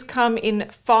 These come in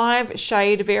 5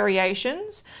 shade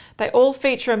variations. They all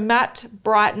feature a matte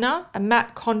brightener, a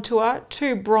matte contour,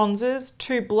 2 bronzers,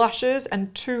 2 blushes,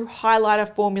 and 2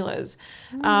 highlighter formulas.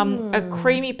 A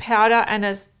creamy powder and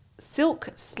a silk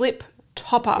slip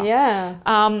topper.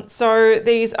 Yeah. So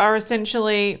these are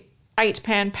essentially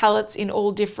 8-pan palettes in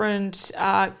all different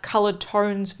coloured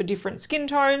tones for different skin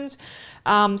tones.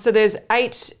 So there's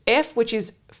 8F, which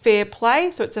is Fair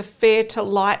Play, so it's a fair to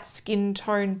light skin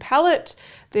tone palette.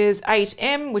 There's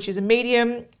 8M, which is a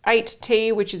medium,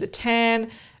 8T, which is a tan,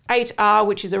 8R,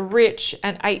 which is a rich,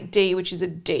 and 8D, which is a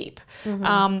deep.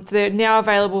 So they're now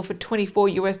available for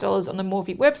 $24 on the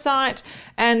Morphe website.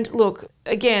 And look,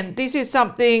 again, this is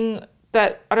something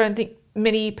that I don't think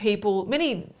many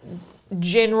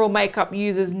general makeup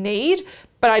users need,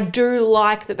 but I do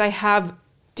like that they have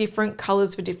different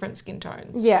colours for different skin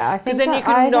tones. Yeah, I think because then that- you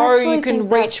can I know actually you can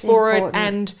think reach that's for important. it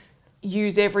and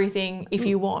use everything if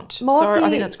you want. So Morphe I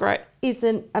think that's great.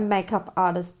 Isn't a makeup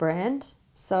artist brand,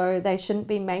 so they shouldn't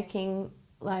be making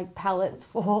like palettes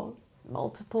for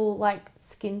multiple like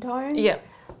skin tones. Yeah.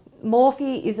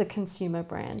 Morphe is a consumer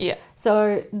brand. Yeah.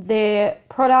 So their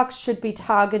products should be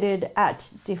targeted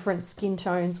at different skin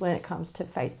tones when it comes to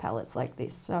face palettes like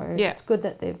this. So Yeah. it's good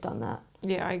that they've done that.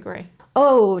 Yeah, I agree.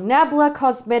 Oh, Nabla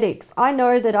Cosmetics. I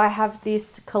know that I have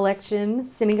this collection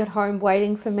sitting at home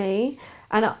waiting for me,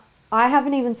 and I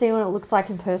haven't even seen what it looks like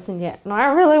in person yet. And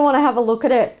I really want to have a look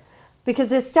at it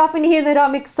because there's stuff in here that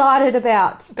I'm excited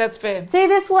about. That's fair. See,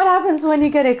 this is what happens when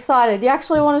you get excited. You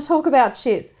actually want to talk about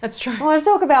shit. That's true. I want to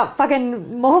talk about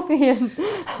fucking Morphe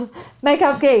and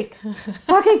Makeup Geek.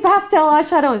 Fucking pastel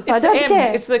eyeshadows. I It's the don't M's.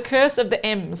 care. It's the curse of the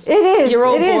M's. It is. You're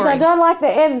all it is. boring. I don't like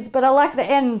the M's, but I like the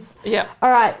N's. Yeah.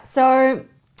 All right. So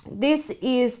this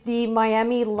is the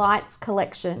Miami Lights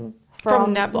collection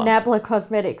From Nabla. Nabla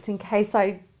Cosmetics, in case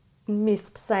I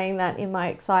missed saying that in my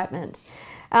excitement.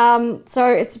 So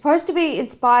it's supposed to be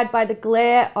inspired by the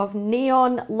glare of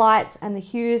neon lights and the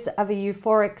hues of a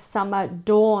euphoric summer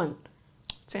dawn.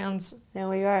 Sounds There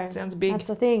we go. Sounds big. That's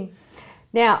the thing.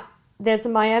 Now, there's a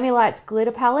Miami Lights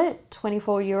glitter palette,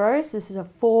 €24. This is a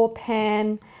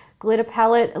 4-pan glitter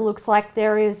palette. It looks like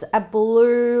there is a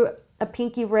blue, a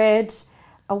pinky red,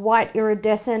 a white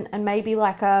iridescent, and maybe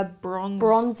like a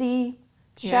bronzy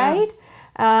shade.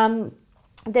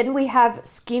 Then we have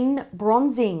skin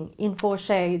bronzing in 4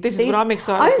 shades. This is what I'm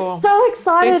excited for. I'm so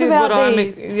excited This is about what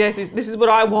these. this is what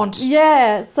I want.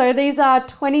 Yeah, so these are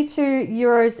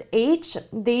 €22 each.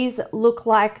 These look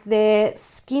like they're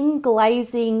skin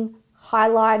glazing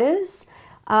highlighters,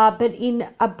 but in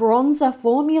a bronzer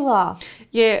formula.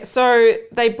 Yeah, so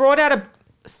they brought out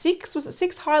six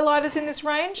highlighters in this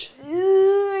range?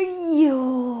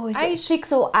 Is it 8?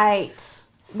 6 or 8?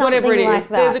 Whatever it is. like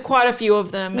that. There's quite a few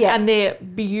of them, Yes. and they're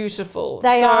beautiful.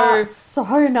 They are so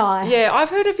nice. Yeah, I've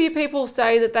heard a few people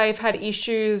say that they've had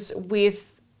issues with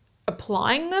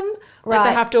applying them. Like they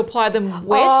Right. have to apply them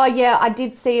wet. Oh, yeah, I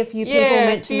did see a few people yeah, a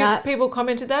mention few that. people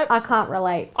commented that. I can't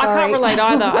relate. I can't sorry. relate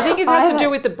either. I think it has to do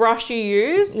with the brush you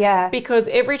use. Yeah. Because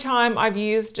every time I've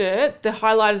used it, the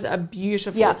highlighters are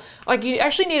beautiful. Yeah. Like you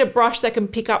actually need a brush that can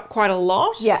pick up quite a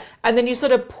lot. Yeah. And then you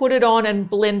sort of put it on and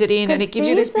blend it in, and 'Cause it gives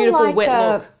you this these are beautiful like wet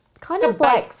a- look. Kind Like of a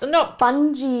like not-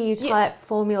 spongy type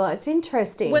formula. It's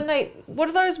interesting. What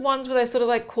are those ones where they sort of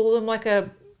like call them like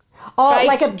a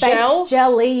like a baked baked gel?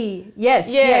 jelly. Yes.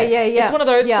 Yeah. It's one of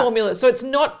those Yeah. formulas. So it's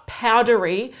not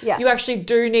powdery. Yeah. You actually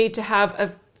do need to have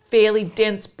a fairly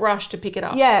dense brush to pick it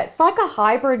up. Yeah, it's like a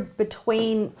hybrid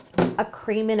between a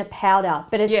cream and a powder,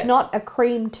 but it's Yeah. not a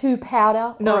cream to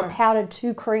powder No. or a powder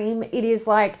to cream. It is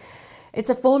like, it's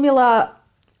a formula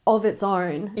of its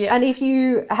own. Yeah. And if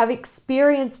you have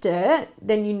experienced it,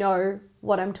 then you know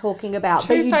what I'm talking about.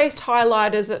 Too Faced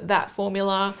highlighters that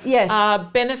formula. Yes.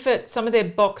 Benefit, some of their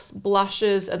box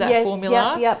blushes are that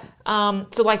formula. Yep.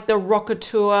 So like the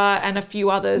Rockateur and a few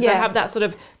others, they Yeah. have that sort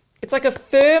of, it's like a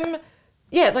firm,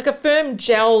 like a firm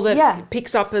gel that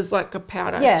picks up as like a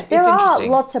powder. Yeah, it's there are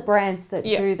interesting. lots of brands that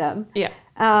do them. Yeah.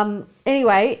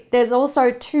 Anyway, there's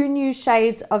also 2 new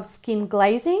shades of skin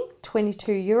glazing,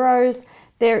 €22.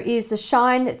 There is the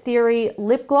Shine Theory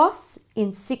lip gloss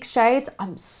in 6 shades.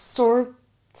 I'm so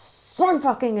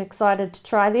fucking excited to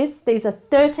try this. These are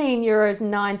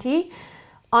 €13.90.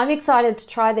 I'm excited to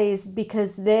try these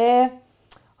because they're,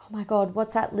 oh my God,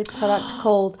 what's that lip product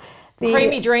called? The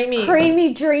Creamy Dreamy.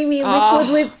 Creamy Dreamy liquid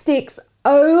lipsticks.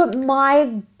 Oh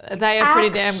my, they are pretty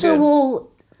damn good.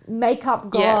 Actual makeup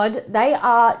god. They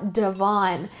are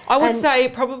divine. I would say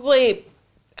probably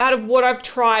out of what I've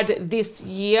tried this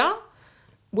year,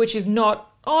 which is not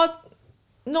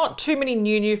too many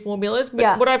new formulas,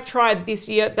 but what I've tried this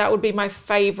year, that would be my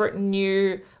favorite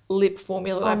new lip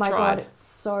formula that I've tried. Oh my God, it's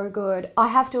so good. I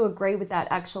have to agree with that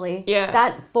actually. Yeah.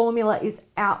 That formula is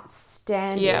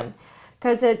outstanding. Yeah.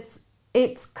 Because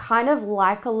it's kind of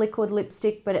like a liquid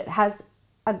lipstick, but it has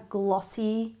a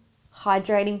glossy,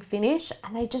 hydrating finish,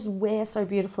 and they just wear so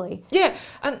beautifully. Yeah,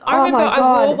 and I remember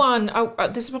I wore one,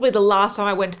 this is probably the last time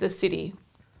I went to the city,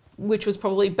 which was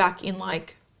probably back in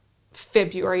like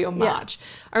February or March.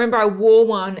 I remember I wore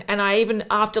one, and I even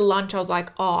after lunch I was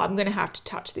like, oh, I'm going to have to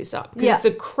touch this up because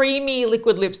it's a creamy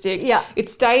liquid lipstick. Yeah. It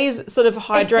stays sort of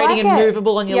hydrating and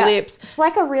movable on your lips. It's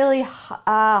like a really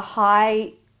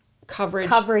high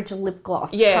coverage lip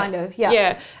gloss, kind of.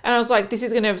 Yeah. And I was like, this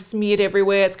is going to have smeared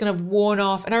everywhere. It's going to have worn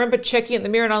off. And I remember checking in the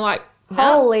mirror and I'm like,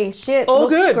 holy shit, all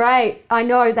looks good. Great. I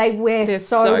know, they wear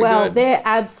so well. Good. They're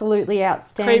absolutely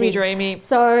outstanding. Creamy Dreamy.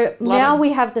 So now 'em.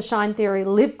 we have the Shine Theory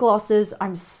lip glosses.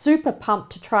 I'm super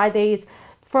pumped to try these.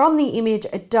 From the image,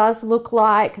 it does look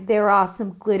like there are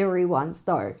some glittery ones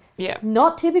though. Yeah.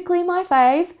 Not typically my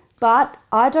fave, but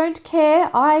I don't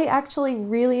care. I actually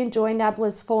really enjoy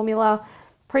Nabla's formula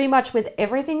pretty much with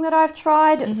everything that I've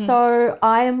tried. So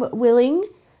I am willing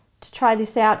to try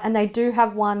this out, and they do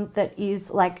have one that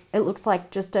is like, it looks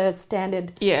like just a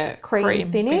standard cream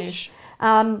finish.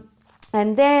 And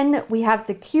then we have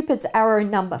the Cupid's Arrow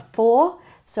number 4.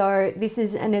 So this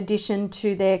is an addition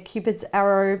to their Cupid's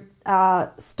Arrow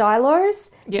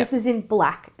stylos. This is in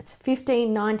black. It's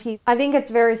 $15.90. I think it's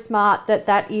very smart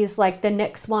that is like the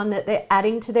next one that they're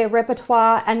adding to their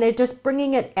repertoire, and they're just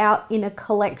bringing it out in a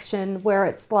collection where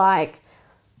it's like,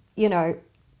 you know,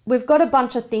 we've got a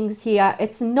bunch of things here.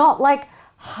 It's not like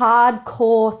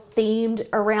hardcore themed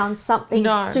around something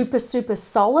super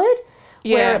solid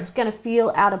where it's going to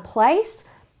feel out of place.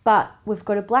 But we've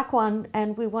got a black one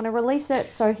and we want to release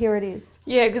it, so here it is.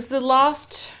 Yeah, because the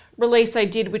last release they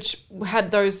did, which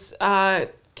had those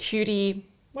cutie,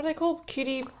 what are they called?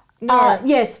 Cutie? No.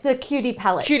 Yes, the cutie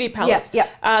palettes. Cutie palettes.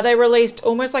 Yeah. They released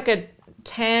almost like a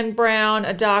tan brown,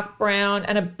 a dark brown,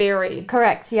 and a berry.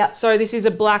 Correct, yeah. So this is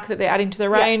a black that they're adding to the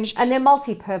range. And they're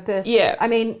multi-purpose. Yeah. I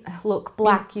mean, look,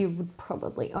 black you would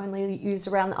probably only use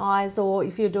around the eyes, or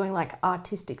if you're doing like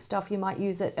artistic stuff, you might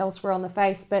use it elsewhere on the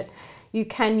face, but you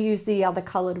can use the other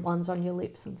coloured ones on your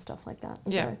lips and stuff like that.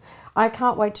 So I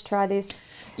can't wait to try this.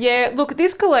 Yeah, look,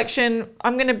 this collection,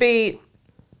 I'm going to be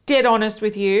dead honest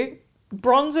with you.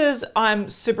 Bronzers, I'm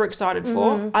super excited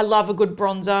for. I love a good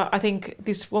bronzer. I think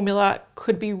this formula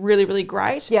could be really, really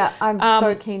great. Yeah, I'm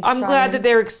so keen to try I'm glad them. that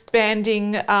they're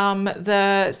expanding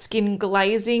the skin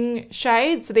glazing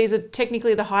shades. So these are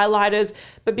technically the highlighters,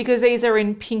 but because these are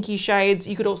in pinky shades,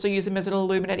 you could also use them as an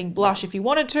illuminating blush if you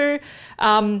wanted to.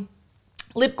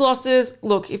 Lip glosses,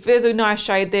 look, if there's a nice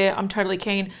shade there, I'm totally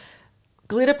keen.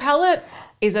 Glitter palette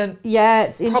is it's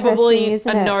interesting, probably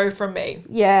isn't a it? no from me.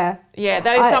 Yeah. Yeah,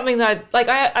 that is something that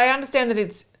I understand that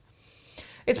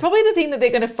it's probably the thing that they're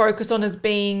going to focus on as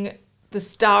being the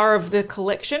star of the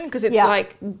collection because it's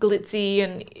like glitzy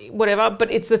and whatever, but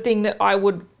it's the thing that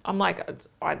I'm like,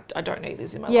 I don't need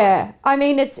this in my life. Yeah, I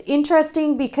mean, it's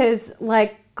interesting because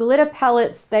like glitter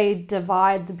palettes, they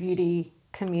divide the beauty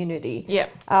community.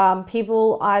 Yeah.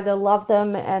 People either love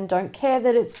them and don't care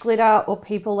that it's glitter, or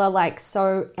people are like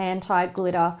so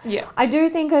anti-glitter. Yeah. I do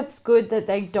think it's good that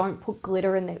they don't put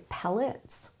glitter in their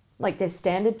palettes, like their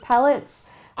standard palettes,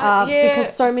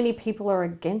 because so many people are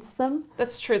against them.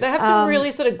 That's true. They have some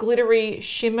really sort of glittery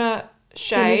shimmer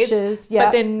shades, finishes,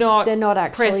 but they're not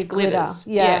actually pressed glitter. glitters.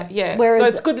 Yeah. Yeah. Whereas so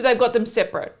it's good that they've got them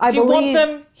separate. If you want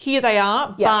them, here they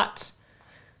are, but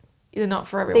they're not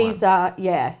for everyone.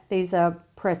 These are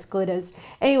pressed glitters.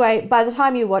 Anyway, by the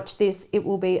time you watch this, it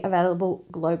will be available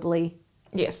globally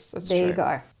Yes, that's There true. you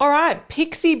go. All right,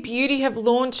 Pixie Beauty have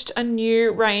launched a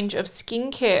new range of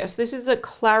skincare. So this is the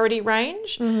Clarity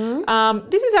range.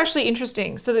 This is actually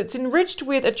interesting. So it's enriched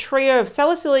with a trio of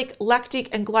salicylic, lactic,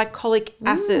 and glycolic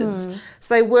acids.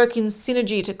 So they work in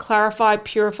synergy to clarify,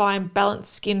 purify, and balance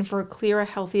skin for a clearer,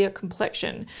 healthier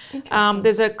complexion.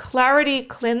 There's a Clarity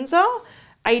cleanser,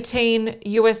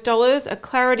 $18, a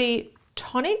Clarity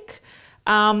tonic.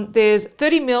 There's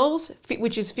 30 mils,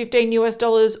 which is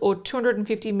 $15 or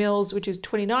 250 mils, which is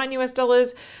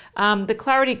 $29. The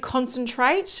Clarity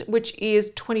concentrate, which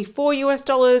is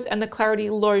 $24, and the Clarity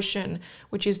lotion,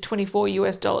 which is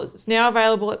 $24. It's now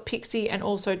available at Pixie and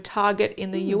also Target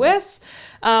in the US.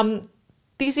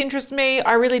 This interests me.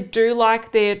 I really do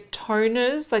like their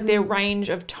toners, like their range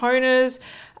of toners.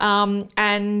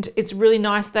 And it's really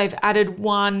nice they've added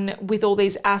one with all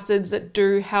these acids that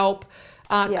do help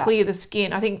clear the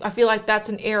skin. I feel like that's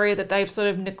an area that they've sort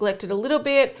of neglected a little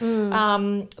bit.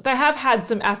 They have had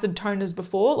some acid toners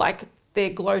before, like their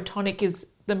Glow Tonic is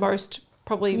the most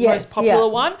popular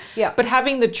one. Yeah. But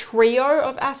having the trio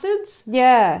of acids,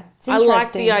 Yeah, it's I interesting.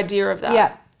 like the idea of that.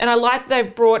 Yeah. And I like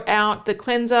they've brought out the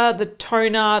cleanser, the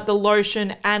toner, the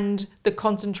lotion, and the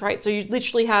concentrate. So you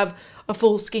literally have a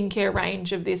full skincare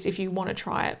range of this if you want to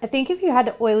try it. I think if you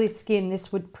had oily skin,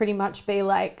 this would pretty much be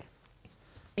like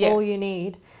all you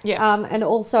need. Yeah. And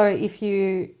also if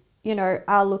you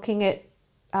are looking at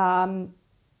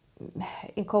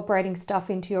incorporating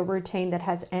stuff into your routine that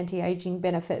has anti-aging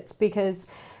benefits, because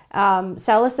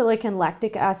salicylic and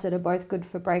lactic acid are both good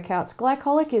for breakouts.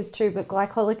 Glycolic is too, but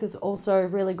glycolic is also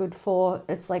really good for,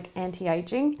 it's like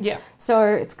anti-aging. Yeah. So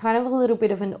it's kind of a little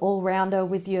bit of an all-rounder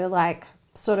with your like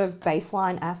sort of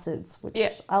baseline acids, which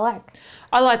I like.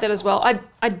 I like that as well.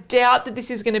 I doubt that this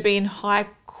is going to be in high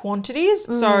quantities.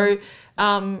 So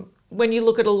when you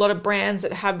look at a lot of brands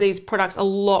that have these products a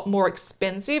lot more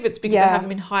expensive, it's because they have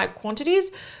them in higher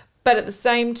quantities. But at the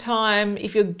same time,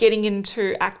 if you're getting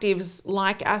into actives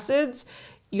like acids,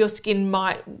 your skin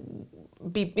might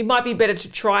be better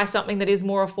to try something that is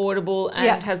more affordable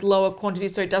and has lower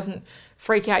quantities so it doesn't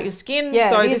freak out your skin. Yeah,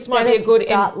 so this might be a good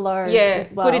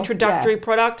good introductory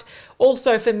product.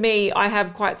 Also for me, I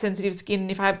have quite sensitive skin.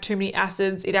 If I have too many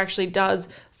acids, it actually does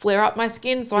flare up my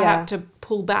skin. So I have to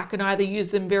pull back and either use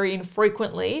them very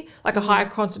infrequently, like a higher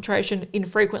concentration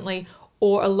infrequently,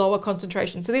 or a lower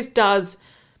concentration. So this does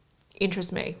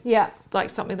interest me. Yeah. Like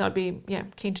something that I'd be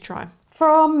keen to try.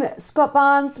 From Scott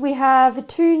Barnes, we have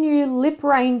 2 new lip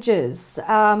ranges.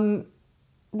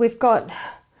 We've got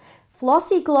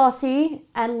Flossy Glossy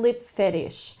and Lip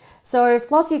Fetish. So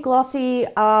Flossy Glossy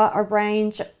are a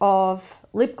range of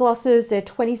lip glosses. They're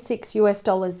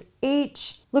 $26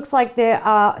 each. Looks like there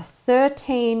are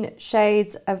 13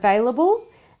 shades available,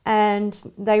 and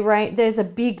there's a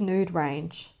big nude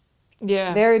range.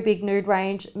 Yeah. Very big nude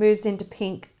range. Moves into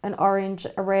pink, an orange,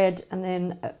 a red, and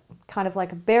then kind of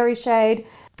like a berry shade.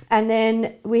 And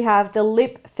then we have the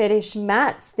Lip Fetish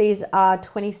mattes. These are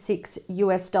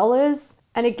 $26.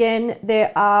 And again,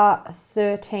 there are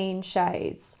 13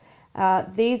 shades.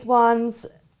 These ones,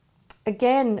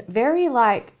 again, very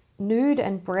like nude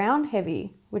and brown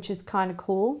heavy, which is kind of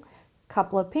cool.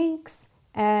 Couple of pinks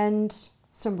and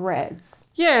some reds.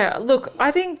 Yeah, look,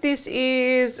 I think this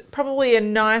is probably a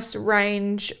nice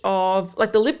range of,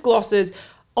 like the lip glosses,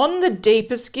 on the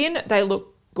deeper skin, they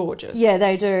look gorgeous. Yeah,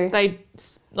 they do. They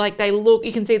look,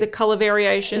 you can see the color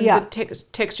variation, the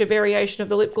texture variation of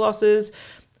the lip glosses.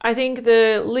 I think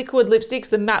the liquid lipsticks,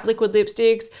 the matte liquid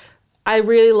lipsticks, I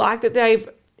really like that they've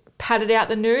padded out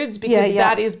the nudes because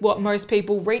that is what most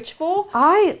people reach for.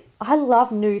 I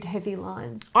love nude heavy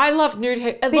lines. I love nude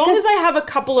heavy. As long as I have a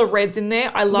couple of reds in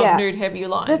there, I love nude heavy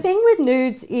lines. The thing with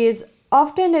nudes is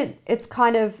often it's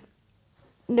kind of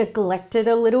neglected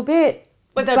a little bit.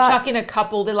 But they'll chuck in a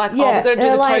couple. They're like, we've got to do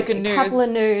the token nudes. A couple of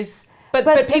nudes.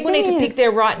 But people need to pick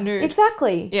their right nude.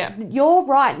 Exactly. Yeah. Your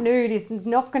right nude is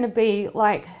not going to be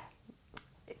like...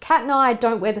 Kat and I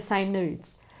don't wear the same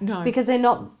nudes. No. Because they're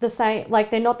not the same...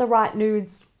 Like, they're not the right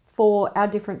nudes for our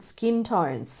different skin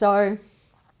tones. So,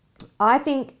 I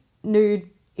think nude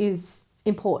is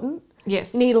important.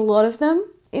 Yes. You need a lot of them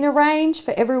in a range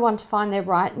for everyone to find their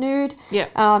right nude.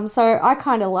 Yeah. So, I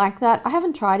kind of like that. I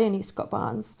haven't tried any Scott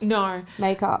Barnes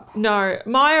makeup. No.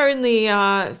 My only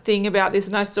thing about this,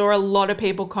 and I saw a lot of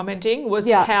people commenting, was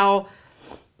how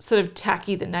sort of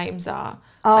tacky the names are.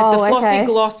 Like the Flossy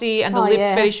Glossy and the Lip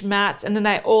Fetish mattes, and then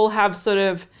they all have sort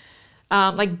of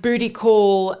like Booty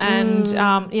Call and,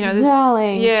 there's...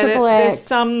 Darling, Triple X. There's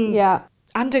some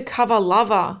Undercover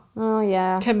Lover. Oh,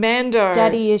 yeah. Commando.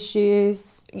 Daddy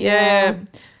Issues. Yeah.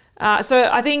 So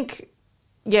I think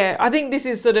this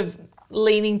is sort of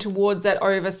leaning towards that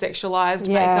over-sexualized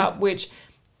Yeah. makeup, which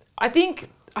I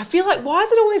feel like, why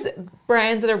is it always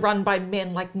brands that are run by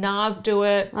men? Like NARS do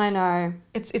it. I know.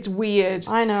 It's weird.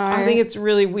 I know. I think it's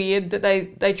really weird that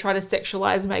they try to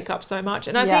sexualize makeup so much.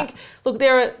 And I Yeah. think, look,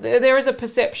 there is a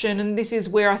perception, and this is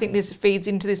where I think this feeds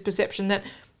into this perception that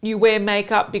you wear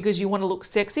makeup because you want to look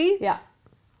sexy. Yeah.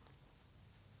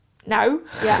 No.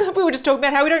 Yeah. We were just talking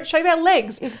about how we don't shave our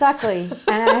legs. Exactly.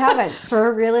 And I haven't for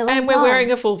a really long time. And we're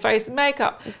wearing a full face of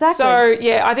makeup. Exactly. So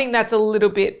yeah, I think that's a little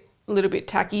bit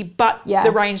tacky, but Yeah. the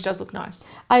range does look nice.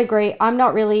 I agree. I'm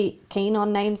not really keen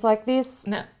on names like this.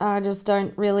 No. I just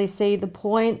don't really see the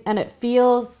point, and it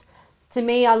feels to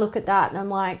me. I look at that and I'm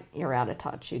like, you're out of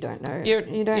touch. You don't know. You're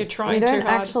you trying don't too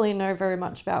hard. actually know very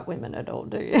much about women at all,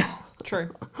 do you? True.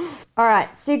 All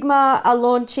right, Sigma are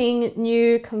launching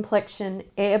new complexion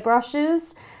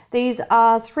airbrushes. These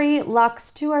are 3 Luxe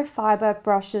Duo Fiber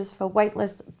brushes for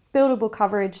weightless buildable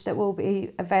coverage that will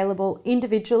be available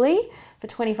individually for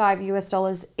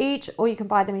 $25 each, or you can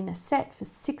buy them in a set for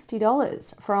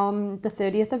 $60 from the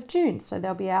 30th of June. So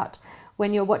they'll be out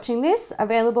when you're watching this,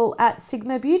 available at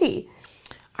Sigma Beauty.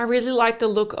 I really like the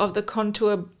look of the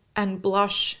contour and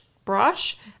blush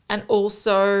brush, and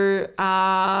also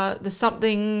the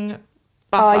something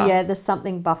buffer. Oh yeah, the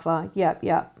something buffer. Yep.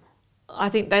 I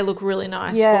think they look really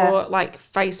nice Yeah. for like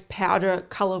face powder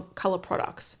color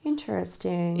products.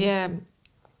 Interesting. Yeah.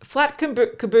 Flat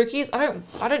kabukis.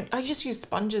 I just use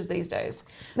sponges these days.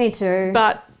 Me too.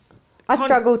 But I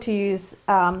struggle to use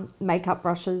makeup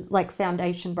brushes, like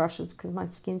foundation brushes, because my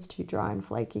skin's too dry and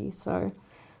flaky. So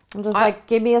I'm just like,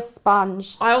 give me a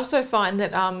sponge. I also find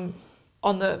that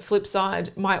on the flip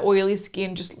side, my oily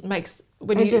skin just makes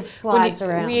It just slides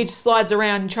around. When it slides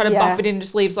around, you try to Yeah. buff it in,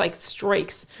 just leaves like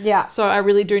streaks. Yeah. So I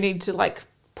really do need to like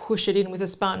push it in with a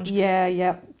sponge.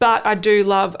 Yeah. But I do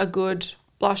love a good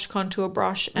blush contour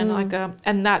brush, and Mm.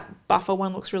 and that buffer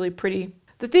one looks really pretty.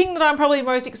 The thing that I'm probably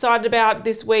most excited about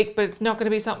this week, but it's not going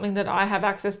to be something that I have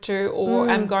access to or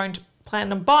am going to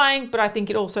plan on buying, but I think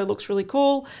it also looks really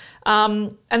cool.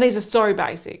 And these are so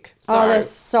basic. They're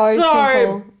so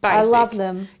simple. I basic. love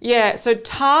them. Yeah, so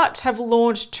Tarte have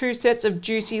launched 2 sets of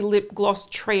Juicy Lip Gloss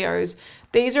Trios.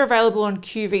 These are available on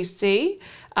QVC,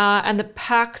 and the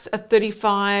packs are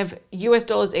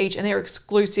 $35 each, and they're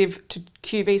exclusive to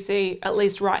QVC, at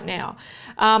least right now.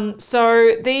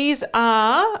 So these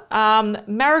are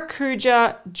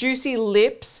Maracuja Juicy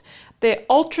Lips. They're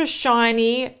ultra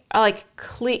shiny, like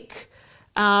click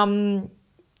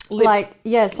lip.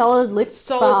 Solid lip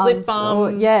Solid lip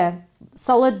balms. balm.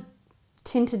 Solid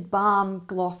tinted balm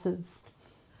glosses.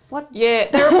 What? Yeah,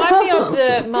 they remind me of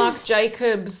the Marc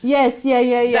Jacobs. Yes, yeah.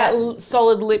 That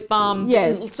solid lip balm.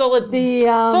 Yes. Solid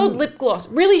lip gloss.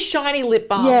 Really shiny lip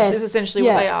balms is essentially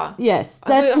what they are. Yes,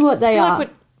 that's what they feel are. like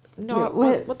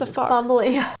what the fuck?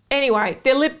 Bumbly. Anyway,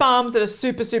 they're lip balms that are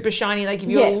super, super shiny. They give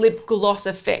you Yes. a lip gloss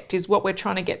effect is what we're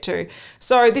trying to get to.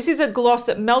 So this is a gloss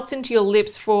that melts into your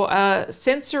lips for a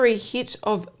sensory hit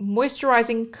of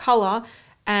moisturizing color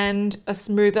and a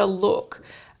smoother look.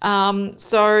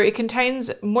 So it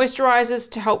contains moisturizers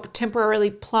to help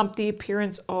temporarily plump the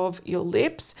appearance of your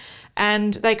lips.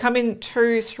 And they come in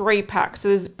 2 3-packs. So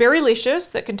there's Berrylicious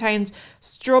that contains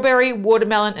strawberry,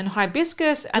 watermelon, and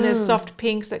hibiscus. And there's Soft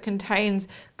Pinks that contains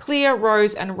clear,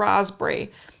 rose, and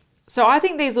raspberry. So I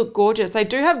think these look gorgeous. They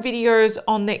do have videos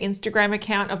on their Instagram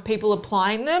account of people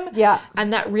applying them. Yeah.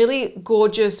 And that really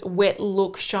gorgeous wet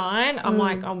look shine. I'm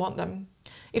like, I want them.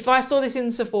 If I saw this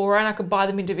in Sephora and I could buy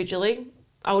them individually,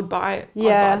 I would buy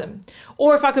them.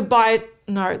 Or if I could buy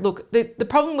the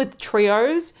problem with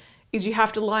trios is you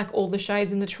have to like all the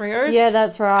shades in the trios. Yeah,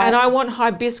 that's right. And I want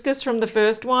hibiscus from the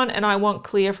first one, and I want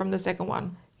clear from the second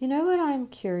one. You know what I'm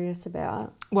curious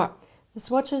about? What? The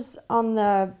swatches on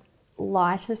the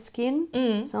lighter skin,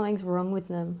 something's wrong with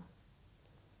them.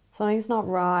 Something's not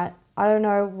right. I don't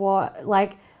know what,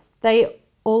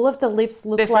 all of the lips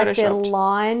look They're like they're photoshopped.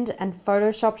 lined and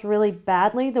photoshopped really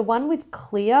badly. The one with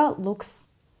clear looks,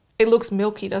 It looks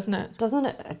milky, doesn't it? doesn't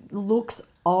it? It looks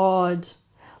odd.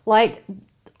 Like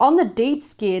on the deep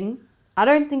skin, I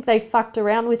don't think they fucked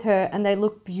around with her and they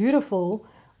look beautiful.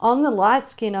 On the light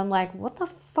skin, I'm like, what the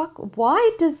fuck?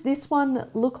 Why does this one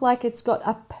look like it's got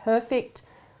a perfect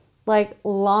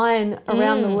line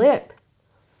around the lip?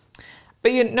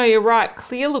 But you're right.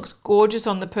 Clear looks gorgeous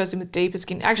on the person with deeper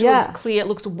skin. Actually, it looks clear. It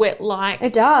looks wet-like.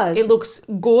 It does. It looks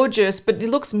gorgeous, but it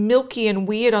looks milky and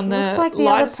weird on the Looks like the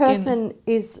light other skin. person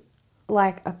is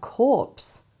like a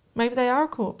corpse. Maybe they are a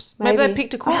corpse. Maybe they Maybe.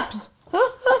 picked a corpse. Who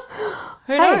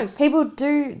Hey, knows? people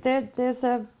do. There's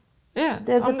a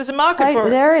there's a market for it.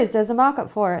 There is. There's a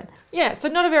market for it. Yeah, so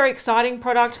not a very exciting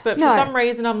product, but for No. some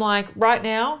reason I'm like, right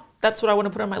now, That's what I want to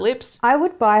put on my lips. I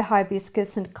would buy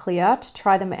Hibiscus and Clear to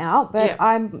try them out, but Yeah.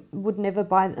 I would never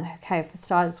buy them. Okay, for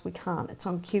starters, we can't. It's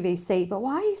on QVC, but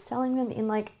why are you selling them in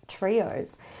like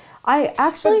trios? I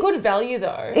actually, But good value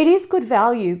though. it is good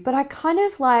value, but I kind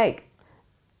of like,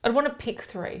 I'd want to pick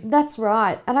 3. that's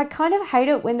right. And I kind of hate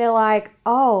it when they're like,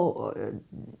 oh,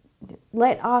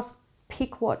 let us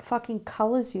pick what fucking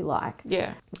colours you like.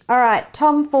 Yeah. All right,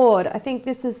 Tom Ford. I think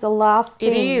this is the last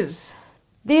thing. It is.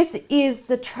 This is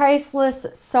the Traceless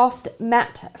Soft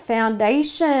Matte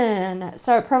Foundation.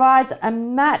 So it provides a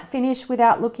matte finish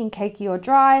without looking cakey or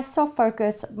dry, soft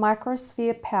focus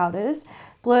microsphere powders,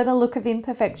 blur the look of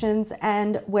imperfections,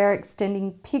 and where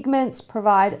extending pigments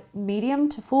provide medium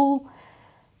to full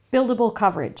buildable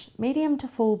coverage. Medium to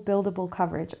full buildable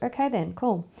coverage. Okay then,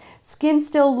 cool. Skin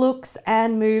still looks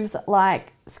and moves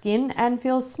like skin and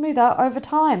feels smoother over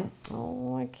time.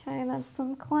 Oh, okay, that's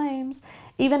some claims.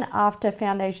 Even after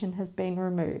foundation has been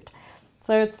removed.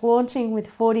 So it's launching with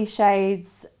 40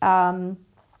 shades.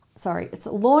 It's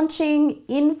launching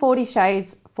in 40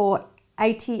 shades for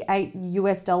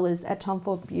 $88 at Tom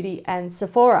Ford Beauty and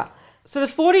Sephora. So the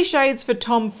 40 shades for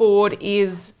Tom Ford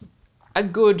is a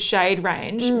good shade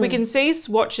range. We can see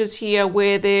swatches here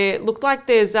where there look like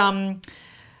there's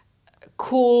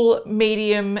cool,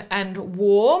 medium, and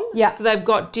warm. Yeah. So they've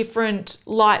got different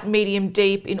light, medium,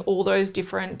 deep in all those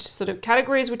different sort of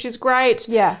categories, which is great.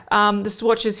 Yeah. The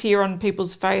swatches here on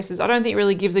people's faces, I don't think it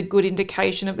really gives a good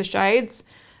indication of the shades,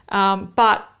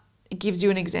 but it gives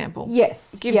you an example.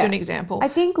 Yes. It gives you an example. I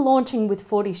think launching with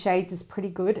 40 shades is pretty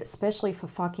good, especially for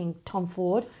fucking Tom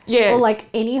Ford. Yeah. Or like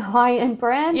any high-end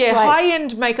brand. Yeah, like,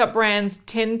 high-end makeup brands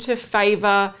tend to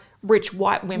favour rich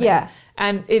white women. Yeah.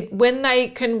 And when they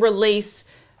can release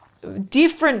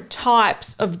different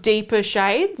types of deeper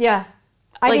shades. Yeah.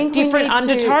 I Like think we different need to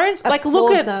undertones. Like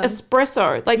look applaud at them.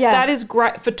 espresso. Like Yeah. that is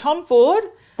great. For Tom Ford,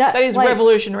 that is like,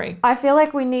 revolutionary. I feel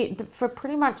like we need, for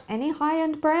pretty much any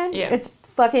high-end brand, Yeah. it's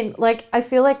fucking, like, I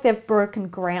feel like they've broken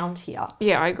ground here.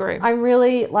 Yeah, I agree. I'm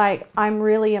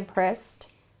really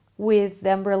impressed with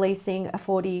them releasing a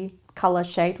 40 color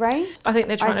shade range. I think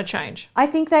they're trying to change. I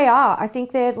think they are. I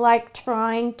think they're like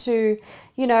trying to,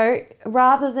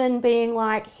 rather than being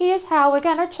like, here's how we're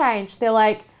going to change, they're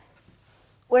like,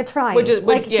 we're trying.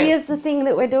 Yeah. Here's the thing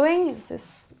that we're doing. Is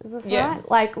this Yeah. right?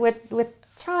 Like, we're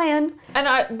trying.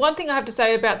 And one thing I have to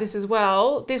say about this as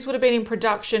well, this would have been in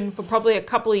production for probably a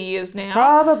couple of years now.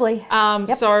 Probably.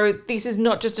 Yep. So this is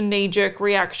not just a knee-jerk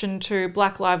reaction to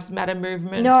Black Lives Matter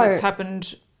movement No. that's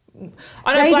happened.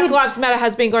 I know They Black did- Lives Matter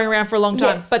has been going around for a long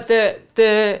time, Yes. but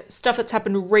the stuff that's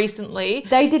happened recently,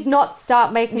 They did not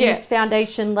start making Yeah. this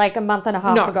foundation like a month and a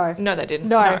half ago. no, they didn't.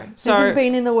 No. So, This has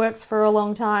been in the works for a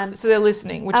long time. so they're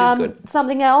listening, which is good.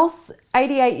 Something else,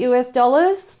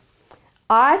 $88.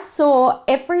 I saw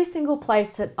every single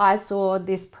place that I saw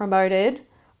this promoted,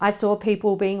 I saw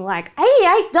people being like,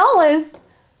 $88?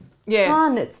 Yeah,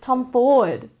 Hun, it's Tom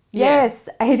Ford. Yeah. Yes,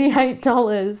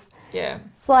 $88. yeah,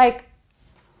 It's like,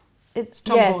 it's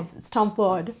Tom yes, Ford. it's Tom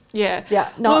Ford. yeah. Yeah,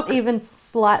 not Look, even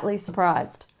slightly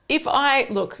surprised.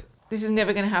 this is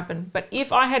never going to happen, but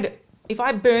if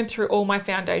I burned through all my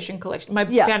foundation collection, my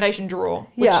Yeah. foundation drawer,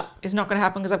 which Yeah. is not going to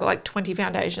happen because I've got like 20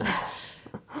 foundations.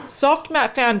 Soft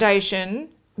matte foundation,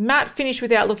 matte finish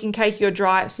without looking cakey or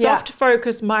dry, soft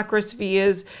focus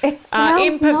microspheres. It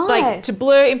sounds Like nice. to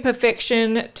blur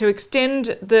imperfection, to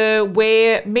extend the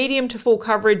wear, medium to full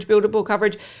coverage, buildable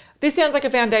coverage. This sounds like a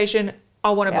foundation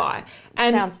I want to Yeah. buy.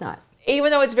 And Sounds nice.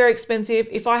 even though it's very expensive,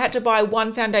 if I had to buy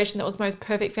one foundation that was most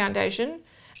perfect foundation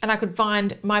and I could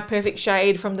find my perfect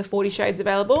shade from the 40 shades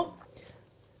available,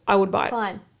 I would buy it.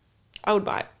 Fine. I would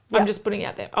buy it. Yeah. I'm just putting it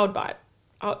out there. I would buy it.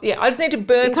 I just need to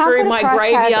burn You can't through put a my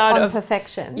price tag graveyard on of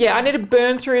perfection. Yeah, I need to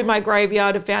burn through my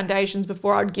graveyard of foundations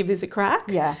before I'd give this a crack.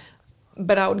 Yeah.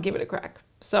 But I would give it a crack.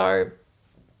 So,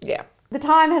 yeah. The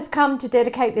time has come to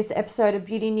dedicate this episode of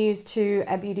Beauty News to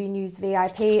a Beauty News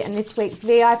VIP, and this week's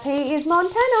VIP is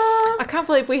Montana. I can't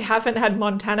believe we haven't had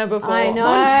Montana before. I know.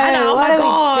 Montana, oh what my are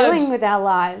God. we doing with our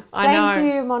lives? I Thank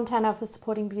know. you, Montana, for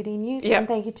supporting Beauty News, Yep. and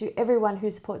thank you to everyone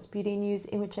who supports Beauty News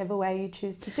in whichever way you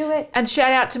choose to do it. And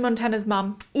shout out to Montana's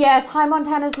mum. Yes, hi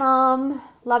Montana's mum.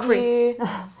 Love Chris. you.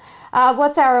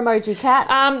 What's our emoji,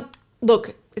 Kat?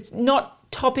 Look, it's not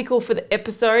topical for the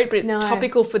episode, but it's No.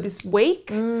 topical for this week.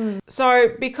 So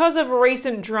because of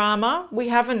recent drama, we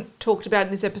haven't talked about it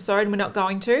in this episode and we're not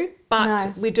going to, but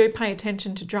No. we do pay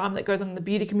attention to drama that goes on in the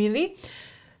beauty community.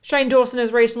 Shane Dawson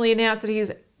has recently announced that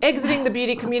he's exiting the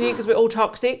beauty community because we're all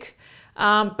toxic.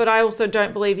 But I also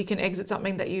don't believe you can exit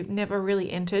something that you've never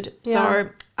really entered. Yeah.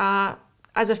 So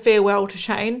as a farewell to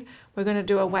Shane, we're going to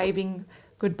do a waving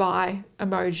goodbye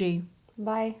emoji.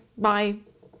 Bye. Bye.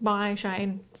 Bye,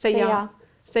 Shane. See See ya. ya.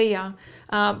 See ya.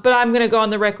 But I'm going to go on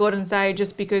the record and say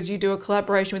just because you do a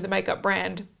collaboration with a makeup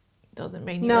brand doesn't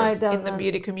mean No, you're it doesn't. in the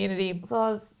beauty community.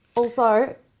 So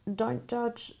also, don't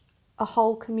judge a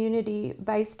whole community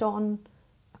based on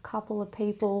a couple of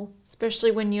people.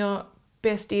 Especially when you're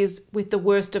besties with the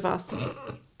worst of us.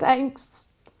 Thanks.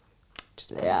 Just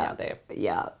putting it out there.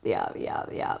 Yeah.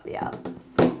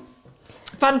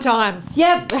 Fun times.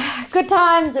 Yep, good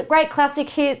times, great classic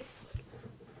hits.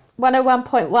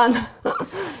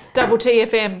 101.1. Double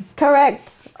TFM.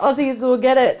 Correct. Aussies will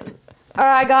get it. All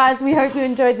right, guys, we hope you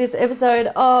enjoyed this episode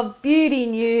of Beauty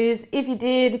News. If you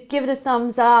did, give it a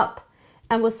thumbs up,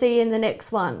 and we'll see you in the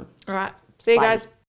next one. All right. See you Bye. guys.